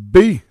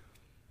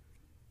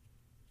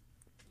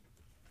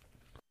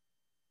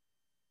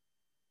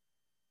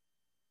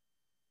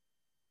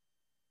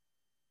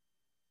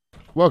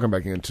 Welcome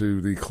back into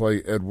the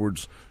Clay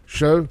Edwards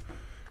Show.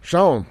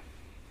 Sean,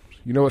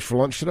 you know what's for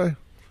lunch today?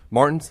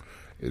 Martin's?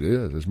 It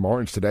is. It's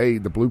Martin's today.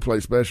 The Blue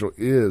Plate Special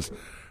is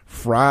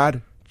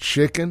fried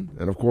chicken,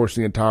 and, of course,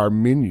 the entire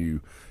menu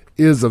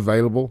is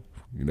available.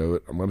 You know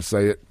it. I'm going to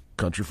say it.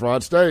 Country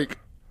fried steak.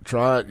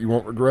 Try it. You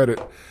won't regret it.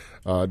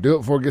 Do it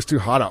before it gets too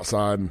hot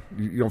outside and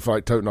you don't feel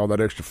like toting all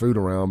that extra food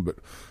around. But,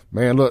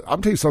 man, look, I'll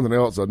tell you something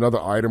else. Another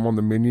item on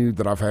the menu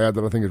that I've had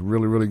that I think is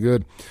really, really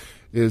good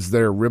is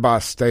their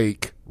ribeye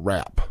steak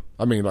wrap.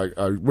 I mean, like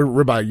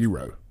ribeye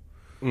gyro.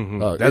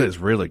 Mm-hmm. That is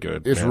really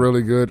good. It's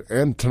really good.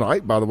 And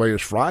tonight, by the way,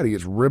 is Friday.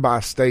 It's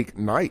ribeye steak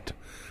night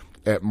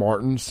at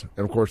Martin's.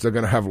 And, of course, they're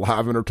going to have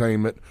live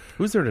entertainment.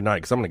 Who's there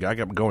tonight? Because I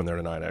got going there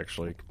tonight,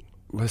 actually.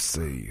 Let's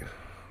see.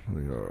 Let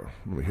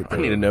me hit I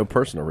need to know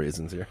personal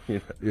reasons here.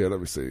 Yeah, let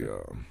me see.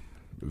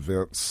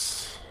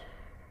 Events.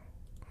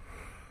 I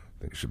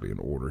think it should be in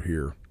order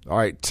here. All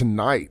right,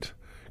 tonight,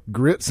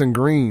 Grits and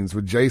Greens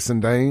with Jason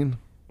Dane.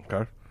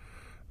 Okay.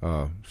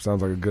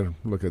 Sounds like a good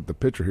look at the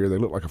picture here. They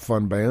look like a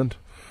fun band.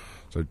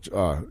 So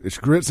it's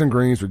Grits and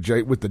Greens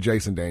with the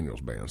Jason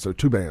Daniels band. So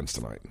 2 bands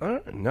tonight. All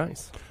right,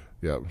 nice.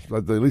 Yeah,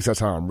 at least that's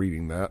how I'm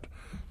reading that.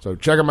 So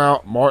check them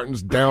out.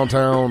 Martin's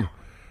downtown,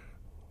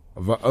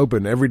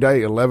 open every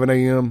day, 11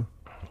 a.m.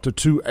 to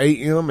 2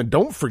 a.m. And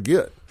don't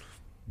forget,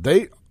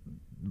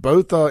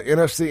 both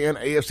NFC and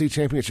AFC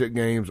championship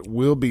games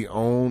will be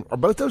on. Are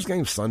both those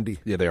games Sunday?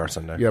 Yeah, they are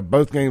Sunday. Yeah,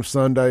 both games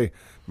Sunday.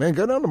 Man,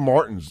 go down to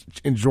Martin's.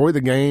 Enjoy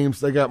the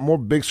games. They got more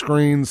big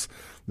screens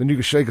than you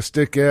can shake a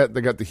stick at.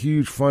 They got the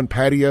huge, fun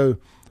patio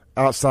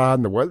outside,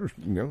 and the weather,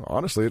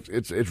 honestly,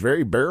 it's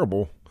very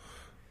bearable.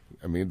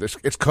 I mean,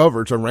 it's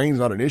covered, so rain's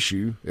not an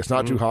issue. It's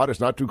not too hot. It's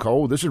not too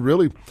cold. This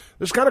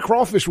is kind of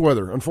crawfish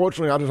weather.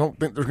 Unfortunately, I just don't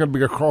think there's going to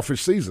be a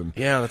crawfish season.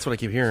 Yeah, that's what I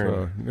keep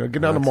hearing. So,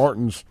 get down to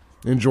Martin's.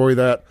 Enjoy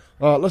that.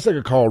 Let's take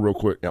a call real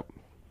quick. Yep.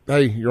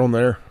 Hey, you're on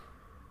there.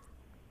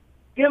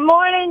 Good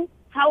morning.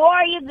 How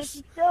are you? This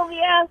is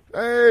Sylvia.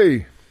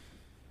 Hey.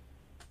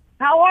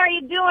 How are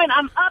you doing?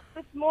 I'm up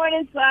this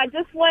morning, so I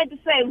just wanted to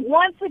say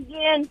once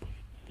again,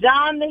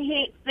 John the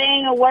Hit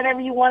thing or whatever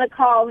you want to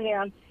call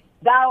him,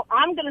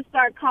 I'm going to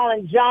start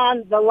calling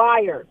John the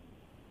liar.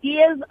 He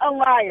is a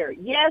liar.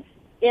 Yes,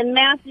 in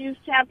Matthew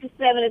chapter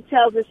 7 it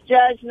tells us,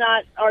 judge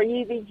not or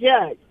ye be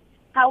judged.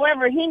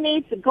 However, he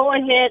needs to go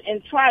ahead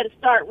and try to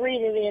start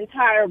reading the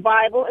entire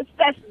Bible,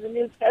 especially the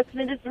New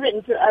Testament. It's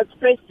written to us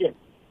Christians.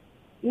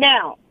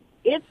 Now,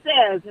 it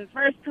says in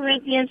 1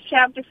 Corinthians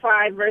chapter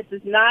 5,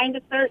 verses 9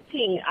 to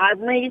 13, I'm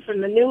reading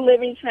from the New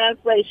Living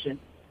Translation.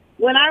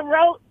 When I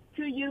wrote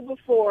to you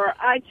before,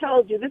 I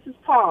told you, this is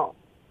Paul,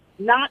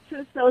 not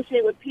to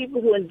associate with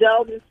people who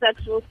indulge in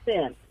sexual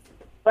sin.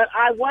 But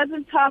I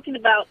wasn't talking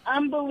about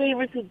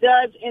unbelievers who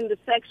indulge in the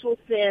sexual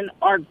sin,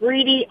 or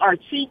greedy, or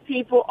cheat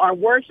people, or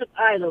worship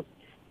idols.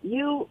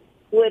 You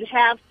would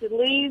have to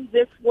leave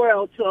this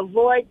world to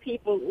avoid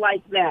people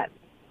like that.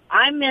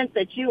 I meant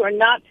that you are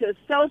not to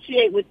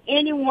associate with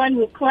anyone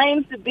who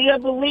claims to be a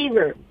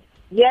believer,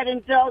 yet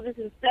indulges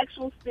in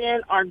sexual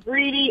sin, or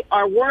greedy,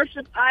 or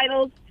worship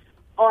idols,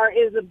 or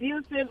is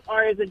abusive,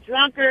 or is a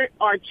drunkard,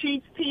 or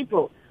cheats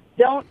people.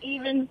 Don't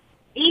even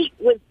eat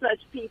with such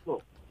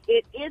people.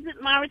 It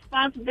isn't my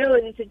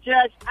responsibility to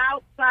judge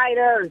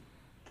outsiders,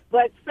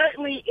 but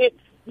certainly it's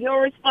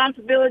your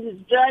responsibility to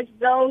judge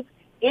those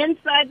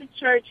inside the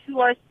church who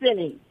are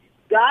sinning.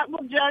 God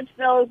will judge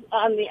those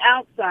on the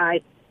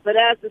outside, but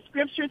as the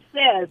scripture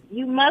says,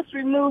 you must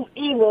remove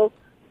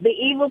the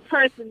evil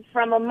person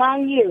from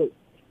among you.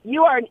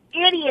 You are an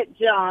idiot,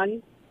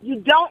 John.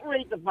 You don't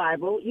read the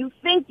Bible. You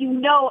think you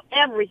know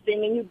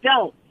everything, and you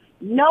don't.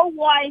 No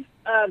wife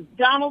of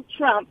Donald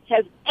Trump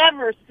has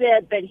ever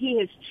said that he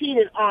has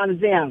cheated on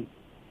them.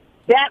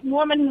 That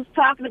woman who's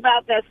talking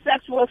about that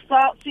sexual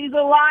assault, she's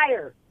a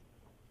liar.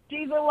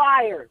 She's a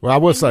liar. Well, I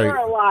will say, you're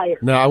a liar.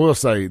 Now I will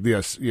say,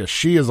 yes,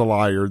 she is a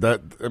liar.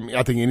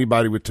 I think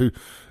anybody with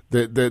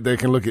that they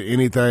can look at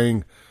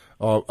anything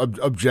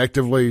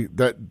objectively.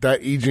 That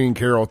E. Jean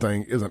Carroll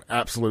thing is an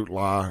absolute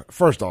lie.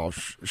 First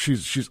off,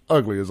 she's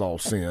ugly as all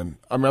sin.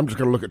 I mean, I'm just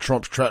going to look at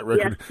Trump's track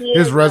record, yes,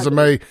 his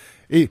resume.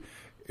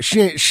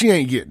 She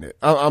ain't getting it.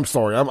 I'm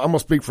sorry. I'm gonna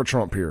speak for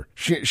Trump here.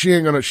 She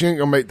ain't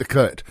gonna make the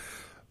cut.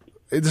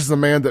 This is a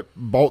man that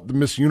bought the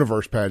Miss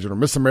Universe pageant or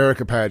Miss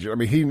America pageant. I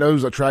mean, he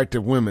knows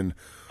attractive women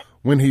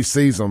when he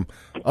sees them.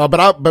 But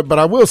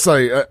I will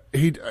say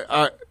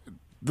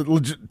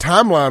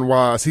timeline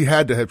wise, he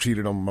had to have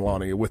cheated on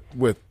Melania with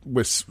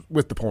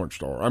the porn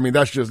star. I mean,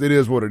 it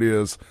is what it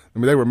is. I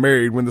mean, they were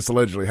married when this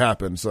allegedly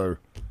happened, so.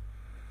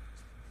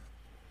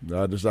 And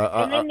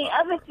then the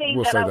other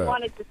thing that I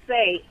wanted to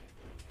say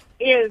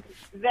is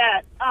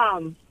that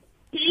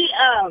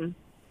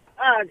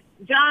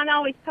John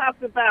always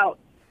talks about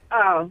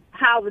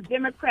how the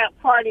Democrat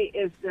Party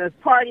is the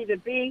party to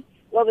be.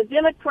 Well, the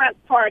Democrat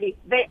Party,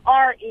 they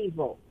are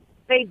evil.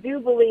 They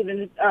do believe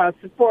in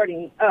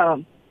supporting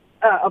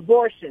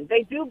abortion.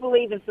 They do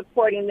believe in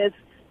supporting this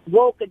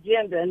woke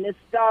agenda and this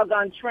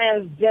doggone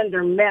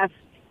transgender mess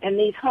and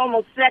these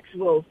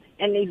homosexuals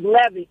and these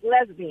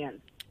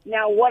lesbians.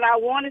 Now, what I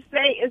want to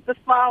say is the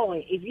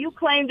following. If you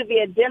claim to be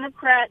a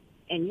Democrat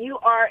and you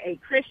are a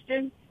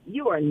Christian,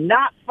 you are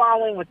not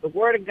following what the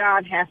Word of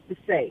God has to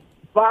say.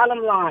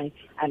 Bottom line.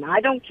 And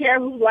I don't care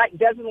who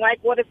doesn't like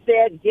what it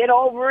said. Get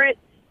over it.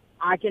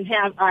 I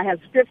have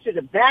scripture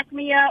to back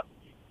me up.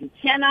 You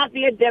cannot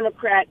be a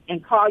Democrat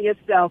and call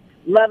yourself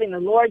loving the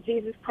Lord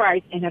Jesus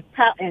Christ and have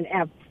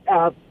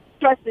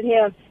trusted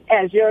Him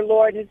as your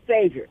Lord and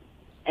Savior.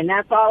 And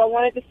that's all I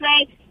wanted to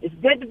say. It's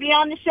good to be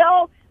on the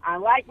show. I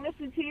like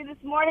listening to you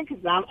this morning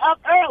because I'm up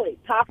early.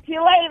 Talk to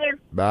you later.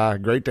 Bye.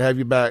 Great to have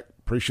you back.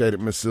 Appreciate it,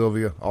 Miss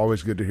Sylvia.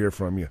 Always good to hear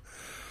from you.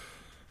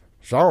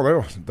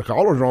 So the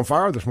callers are on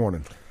fire this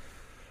morning.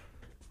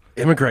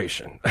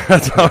 Immigration.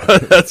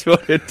 That's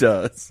what it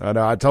does. I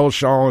know. I told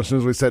Sean as soon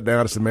as we sat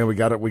down, I said, man, we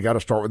got to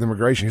start with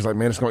immigration. He's like,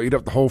 man, it's going to eat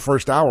up the whole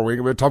first hour. We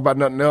ain't going to talk about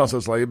nothing else.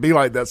 It's like, it'd be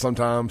like that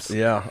sometimes.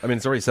 Yeah. I mean,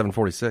 it's already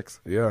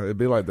 7:46. Yeah, it'd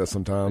be like that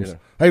sometimes. Yeah.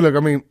 Hey, look, I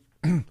mean,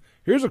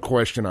 here's a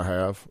question I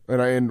have,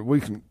 and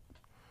we can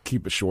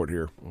keep it short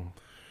here.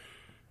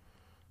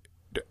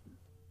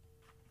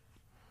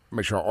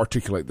 Make sure I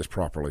articulate this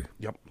properly.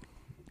 Yep.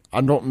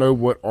 I don't know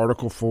what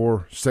Article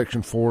 4,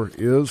 Section 4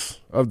 is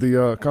of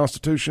the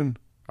Constitution.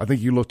 I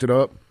think you looked it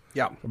up.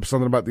 Yeah.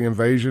 Something about the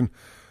invasion.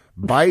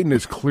 Biden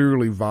is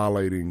clearly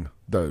violating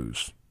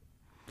those.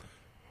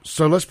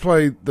 So let's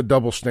play the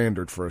double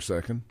standard for a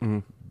second. Mm-hmm.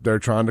 They're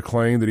trying to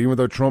claim that even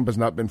though Trump has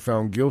not been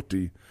found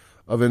guilty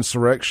of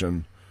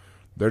insurrection,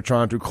 they're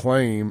trying to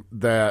claim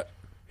that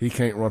he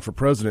can't run for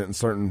president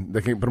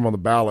they can't put him on the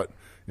ballot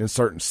in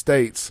certain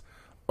states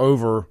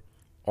over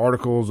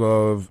articles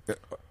of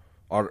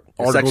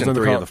Section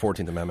 3 of the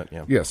 14th Amendment.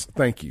 Yeah. Yes,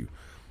 thank you.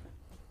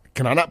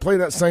 Can we not play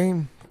that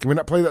same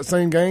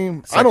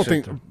game? I don't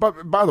think.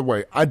 But by the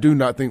way, I do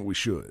not think we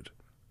should.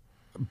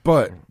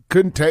 But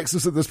couldn't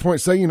Texas at this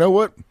point say, you know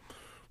what,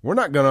 we're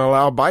not going to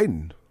allow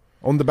Biden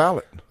on the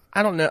ballot?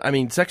 I don't know. I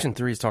mean, Section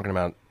 3 is talking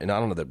about, and I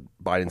don't know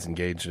that Biden's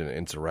engaged in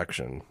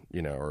insurrection,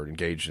 or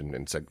engaged in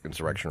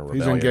insurrection or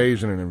rebellion. He's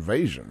engaged in an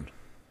invasion.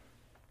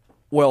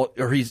 Well,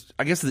 or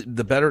I guess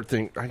the better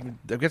thing, I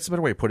guess the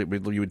better way to put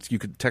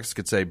it, Texas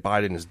could say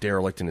Biden is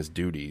derelict in his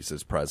duties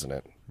as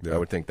president. Yeah. I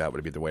would think that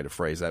would be the way to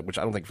phrase that, which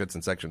I don't think fits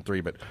in Section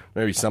 3, but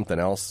maybe something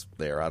else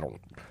there.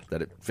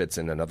 That it fits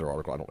in another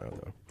article. I don't know,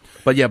 though.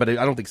 But yeah, but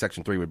I don't think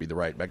Section 3 would be the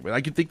right.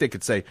 I could think they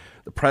could say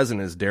the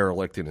president is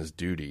derelict in his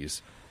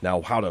duties.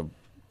 Now,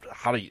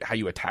 how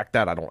you attack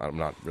that, I'm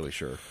not really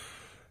sure.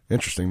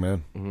 Interesting,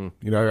 man.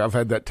 Mm-hmm. I've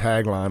had that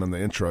tagline in the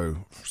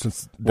intro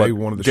since day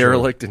one of the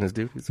derelict show. in his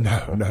duties?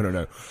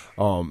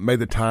 No. May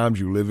the times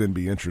you live in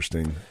be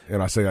interesting.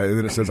 And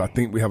then it says, I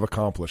think we have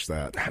accomplished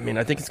that. I mean,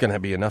 I think it's going to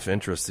be enough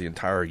interest the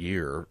entire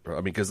year. I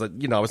mean, because, I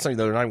was saying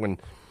the other night when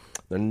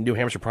the New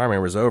Hampshire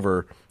primary was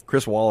over,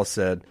 Chris Wallace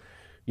said,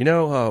 we're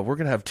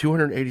going to have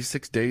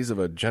 286 days of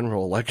a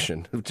general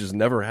election, which has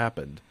never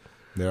happened.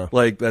 Yeah.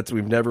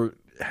 We've never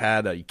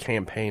had a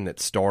campaign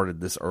that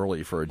started this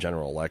early for a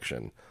general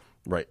election.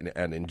 Right,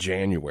 and in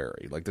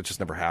January, that just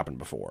never happened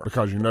before.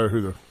 Because you know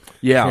who the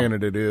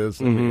candidate is.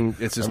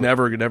 Mm-hmm. It's just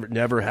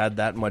never had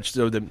that much.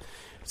 So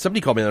somebody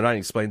called me the other night and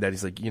explained that.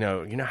 He's like, you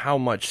know how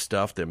much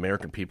stuff the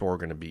American people are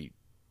going to be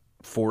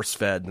force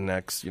fed the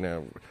next,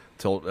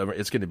 till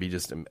it's going to be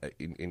just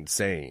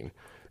insane.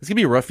 It's going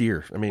to be a rough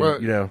year. I mean,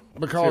 because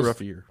it's going to be a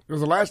rough year. Because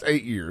the last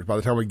 8 years, by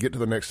the time we get to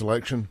the next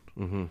election,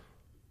 mm-hmm.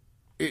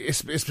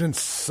 it's been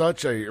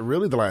such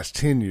really the last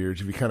 10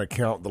 years, if you kind of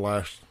count the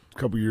last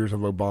couple years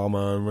of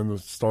Obama, and when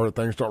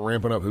things start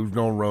ramping up, who's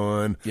going to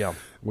run? Yeah,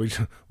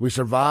 we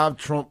survived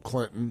Trump,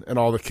 Clinton, and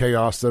all the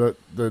chaos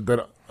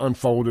that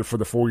unfolded for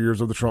the 4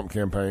 years of the Trump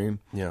campaign.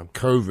 Yeah,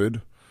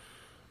 COVID,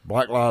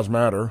 Black Lives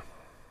Matter,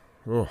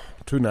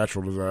 two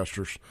natural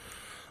disasters,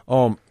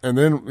 and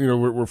then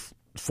we're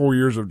 4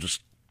 years of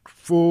just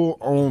full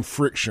on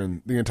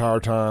friction the entire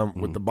time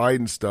with the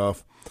Biden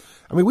stuff.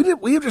 I mean,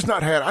 we have just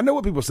not had. I know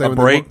what people say. A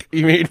break,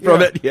 you mean,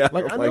 from it? Yeah.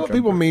 I know what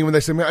people mean when they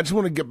say, "Man, I just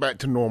want to get back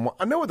to normal."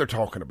 I know what they're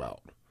talking about.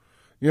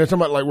 Talking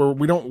about where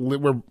we don't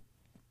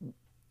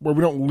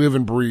live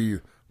and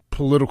breathe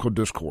political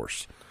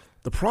discourse.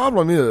 The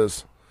problem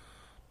is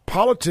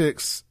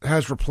politics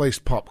has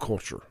replaced pop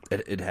culture.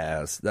 It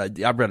has. I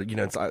read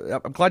it.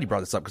 I'm glad you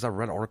brought this up because I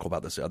read an article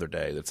about this the other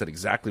day that said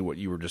exactly what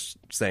you were just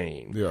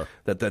saying. Yeah.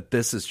 That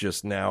this has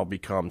just now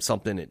become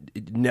something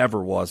it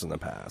never was in the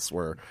past,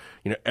 where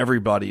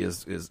everybody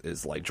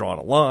is like drawing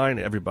a line,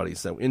 everybody's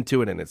so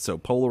into it, and it's so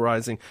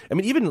polarizing. I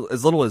mean, even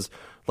as little as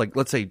like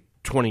let's say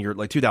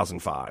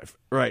 2005,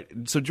 right?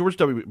 So George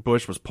W.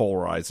 Bush was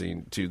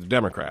polarizing to the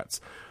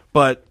Democrats,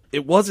 but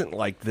it wasn't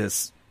like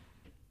this.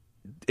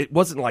 It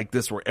wasn't like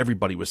this where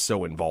everybody was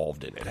so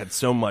involved in it. It had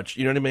so much,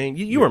 you know what I mean?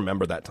 You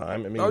remember that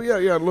time. I mean, oh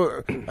yeah.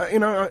 Look,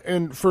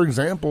 and for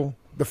example,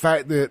 the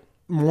fact that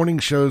morning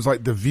shows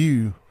like The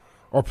View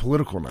are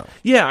political now.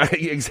 Yeah,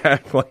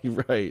 exactly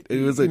right.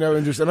 It was, and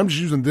I'm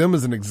just using them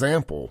as an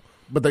example,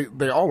 but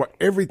they all are,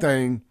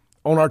 everything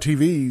on our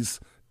TVs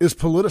is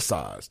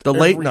politicized. The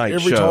late night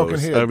every shows. talking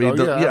head. I mean,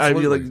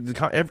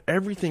 absolutely.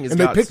 everything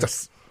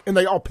is. And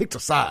they all picked a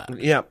side.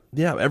 Yeah.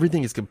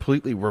 Everything is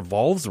completely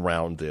revolves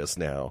around this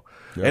now,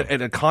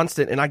 and a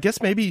constant. And I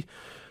guess maybe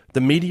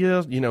the media,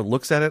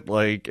 looks at it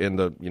like, and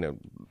the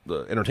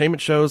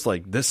entertainment shows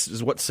like this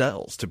is what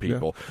sells to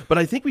people. Yeah. But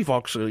I think we've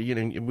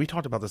actually, we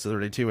talked about this the other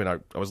day too, and I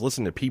was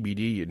listening to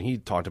PBD, and he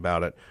talked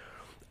about it.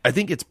 I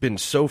think it's been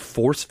so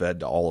force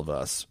fed to all of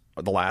us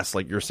the last,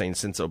 like you're saying,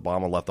 since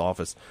Obama left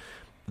office,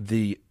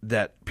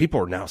 that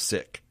people are now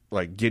sick,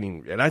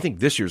 and I think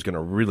this year's going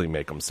to really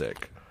make them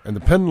sick. And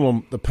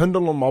the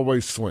pendulum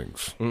always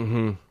swings.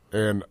 Mm-hmm.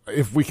 And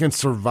if we can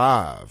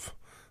survive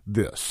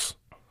this,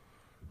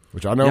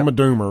 which I know I'm a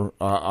doomer,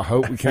 I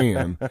hope we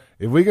can.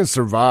 If we can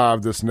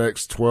survive this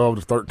next 12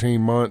 to 13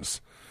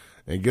 months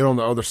and get on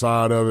the other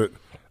side of it,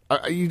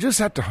 you just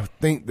have to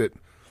think that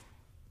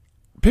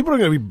people are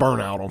going to be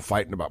burnt out on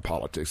fighting about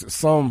politics at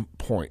some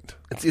point.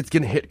 It's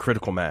going to hit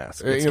critical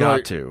mass. It's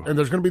got to. And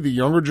there's going to be the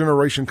younger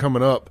generation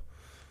coming up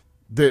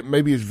that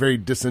maybe is very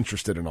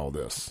disinterested in all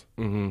this.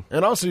 Mm-hmm.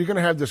 And also you're going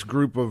to have this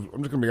group of,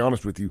 I'm just going to be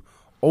honest with you,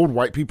 old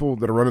white people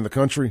that are running the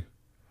country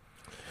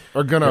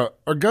are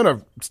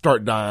gonna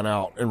start dying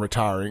out and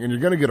retiring, and you're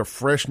going to get a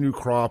fresh new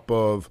crop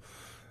of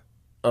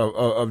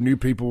new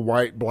people,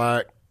 white,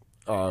 black,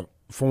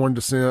 foreign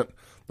descent,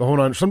 the whole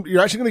nine.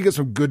 You're actually going to get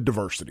some good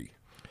diversity,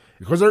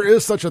 because there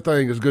is such a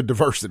thing as good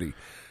diversity.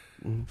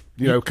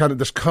 Mm-hmm. Kind of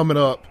this coming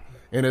up,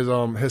 and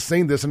has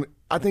seen this, and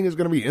I think is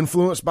going to be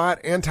influenced by it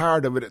and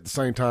tired of it at the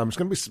same time. It's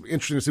going to be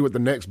interesting to see what the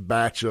next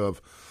batch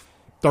of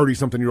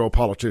 30-something-year-old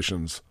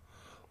politicians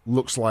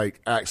looks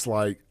like, acts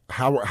like.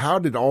 How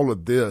did all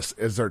of this,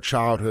 as their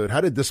childhood,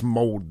 how did this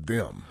mold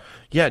them?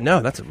 Yeah, no,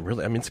 it's a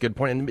good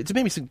point. And it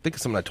made me think of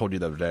something I told you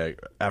the other day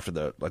after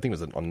I think it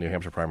was on the New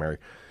Hampshire primary.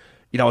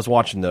 I was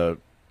watching the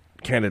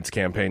candidates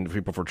campaign, the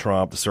people for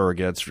Trump, the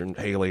surrogates, and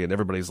Haley, and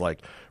everybody's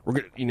like, we're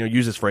going to,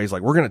 use this phrase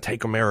like, we're going to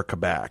take America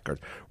back, or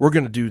we're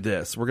going to do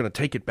this, we're going to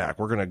take it back,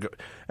 we're going to go.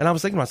 And I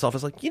was thinking to myself,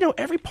 it's like,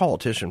 every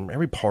politician,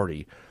 every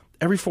party,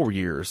 every 4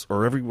 years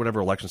or every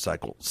whatever election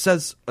cycle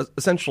says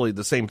essentially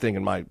the same thing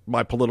in my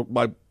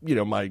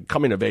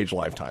coming of age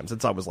lifetime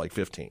since I was like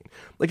 15.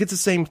 Like, it's the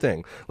same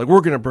thing. Like,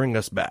 we're going to bring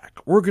us back.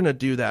 We're going to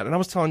do that. And I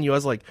was telling you, I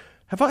was like,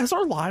 has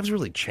our lives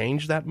really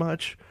changed that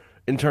much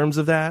in terms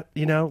of that?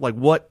 Like,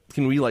 what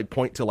can we like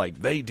point to?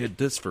 Like, they did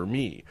this for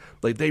me.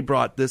 Like, they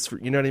brought this for,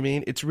 you know what I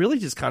mean? It's really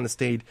just kind of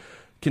stayed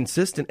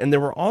consistent. And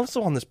then we're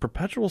also on this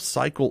perpetual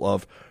cycle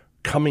of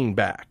coming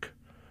back.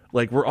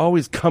 Like, we're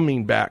always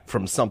coming back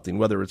from something,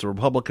 whether it's a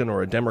Republican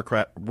or a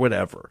Democrat,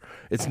 whatever.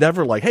 It's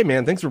never like, hey,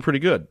 man, things were pretty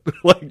good.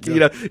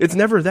 It's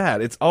never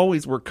that. It's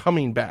always we're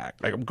coming back.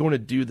 Like, I'm going to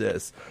do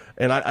this.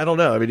 And I don't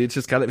know. I mean,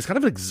 it's kind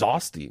of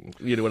exhausting,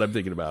 when I'm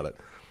thinking about it.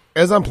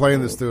 As I'm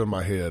playing this through in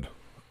my head,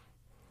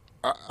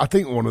 I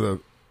think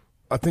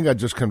I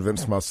just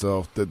convinced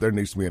myself that there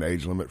needs to be an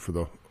age limit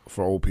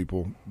for old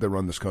people that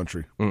run this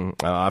country.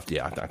 I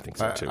think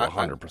so, too,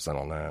 100%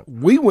 on that.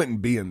 We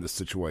wouldn't be in this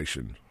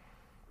situation,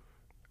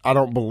 I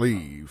don't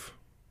believe,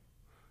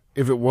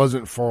 if it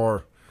wasn't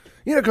for,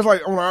 because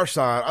like on our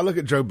side, I look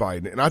at Joe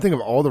Biden and I think of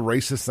all the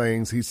racist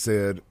things he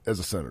said as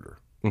a senator.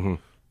 Mm-hmm.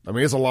 I mean,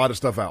 there's a lot of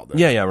stuff out there.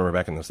 Yeah, I remember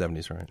back in the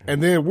 70s, right?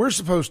 And then we're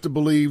supposed to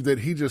believe that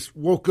he just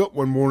woke up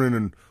one morning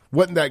and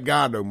wasn't that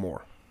guy no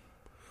more.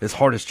 His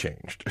heart has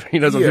changed.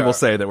 Some people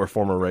say that we're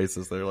former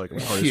racists. They're like,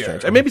 his heart has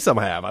changed. And maybe some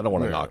have. I don't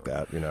want to knock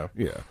that,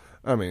 Yeah.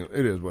 I mean,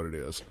 it is what it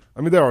is.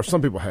 I mean,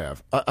 some people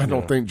have. I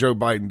don't think Joe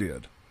Biden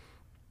did.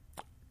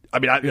 I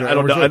mean, I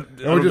don't know.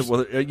 I'm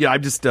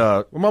just.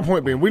 Well, my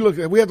point being, we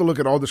have to look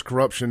at all this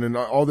corruption and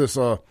all this.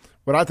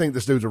 But I think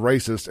this dude's a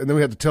racist, and then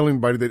we have to tell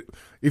anybody that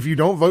if you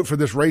don't vote for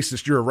this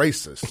racist, you're a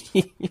racist.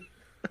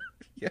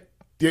 Yeah,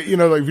 if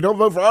you don't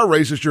vote for our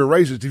racist, you're a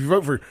racist. If you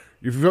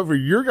vote for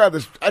your guy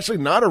that's actually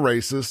not a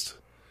racist,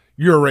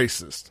 you're a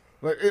racist.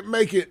 Like,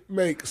 it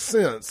make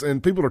sense,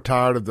 and people are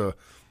tired of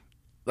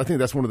I think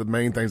that's one of the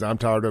main things I'm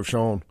tired of,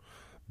 Sean.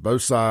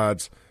 Both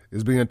sides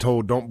is being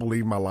told, "Don't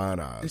believe my lying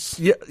eyes."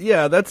 Yeah,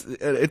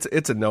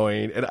 it's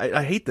annoying, and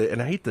I hate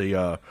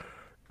the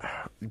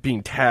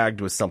being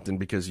tagged with something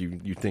because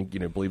you think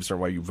believe a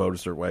certain way, you vote a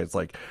certain way. It's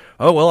like,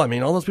 oh well, I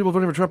mean, all those people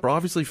voting for Trump are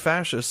obviously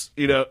fascists.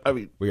 I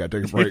mean, we got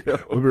to take a break.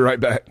 We'll be right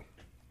back.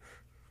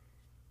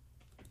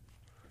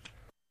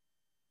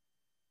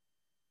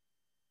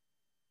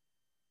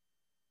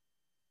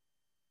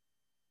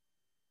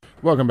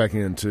 Welcome back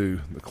into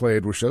the Clay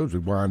Edwards Show as we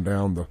wind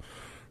down the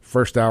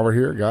first hour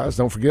here, guys.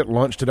 Don't forget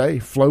lunch today,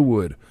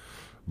 Flowood,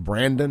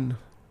 Brandon,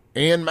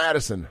 and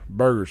Madison,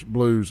 Burgers,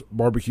 Blues,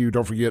 Barbecue.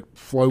 Don't forget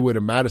Flowood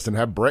and Madison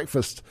have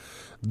breakfast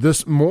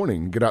this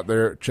morning. Get out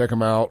there, check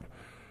them out.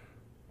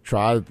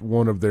 Try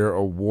one of their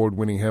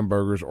award-winning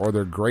hamburgers or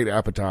their great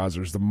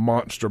appetizers. The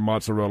Monster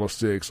Mozzarella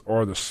Sticks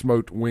or the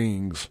Smoked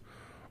Wings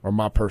are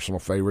my personal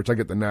favorites. I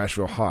get the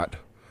Nashville Hot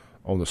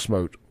on the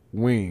Smoked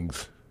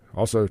Wings.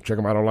 Also, check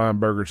them out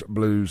online,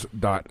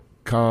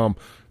 burgersblues.com.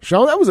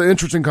 Sean, that was an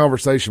interesting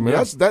conversation, man.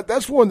 Yeah.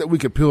 That's one that we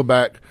could peel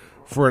back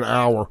for an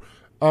hour.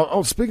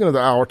 Speaking of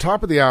the hour,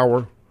 top of the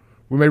hour,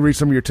 we may read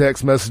some of your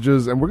text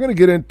messages, and we're going to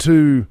get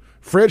into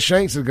Fred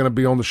Shanks is going to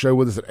be on the show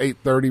with us at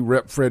 8:30.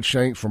 Rep. Fred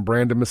Shanks from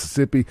Brandon,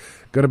 Mississippi,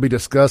 going to be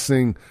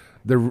discussing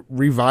the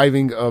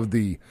reviving of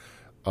the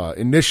ballot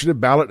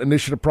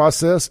initiative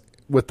process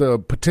with the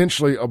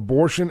potentially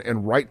abortion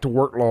and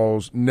right-to-work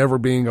laws never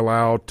being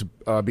allowed to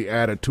be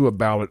added to a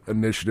ballot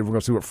initiative. We're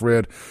going to see what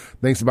Fred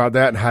thinks about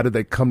that and how did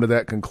they come to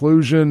that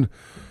conclusion.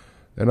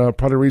 And I'll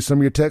probably read some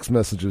of your text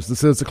messages.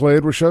 This is the Clay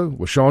Edwards Show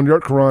with Sean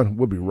Yurtkaran.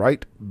 We'll be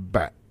right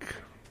back.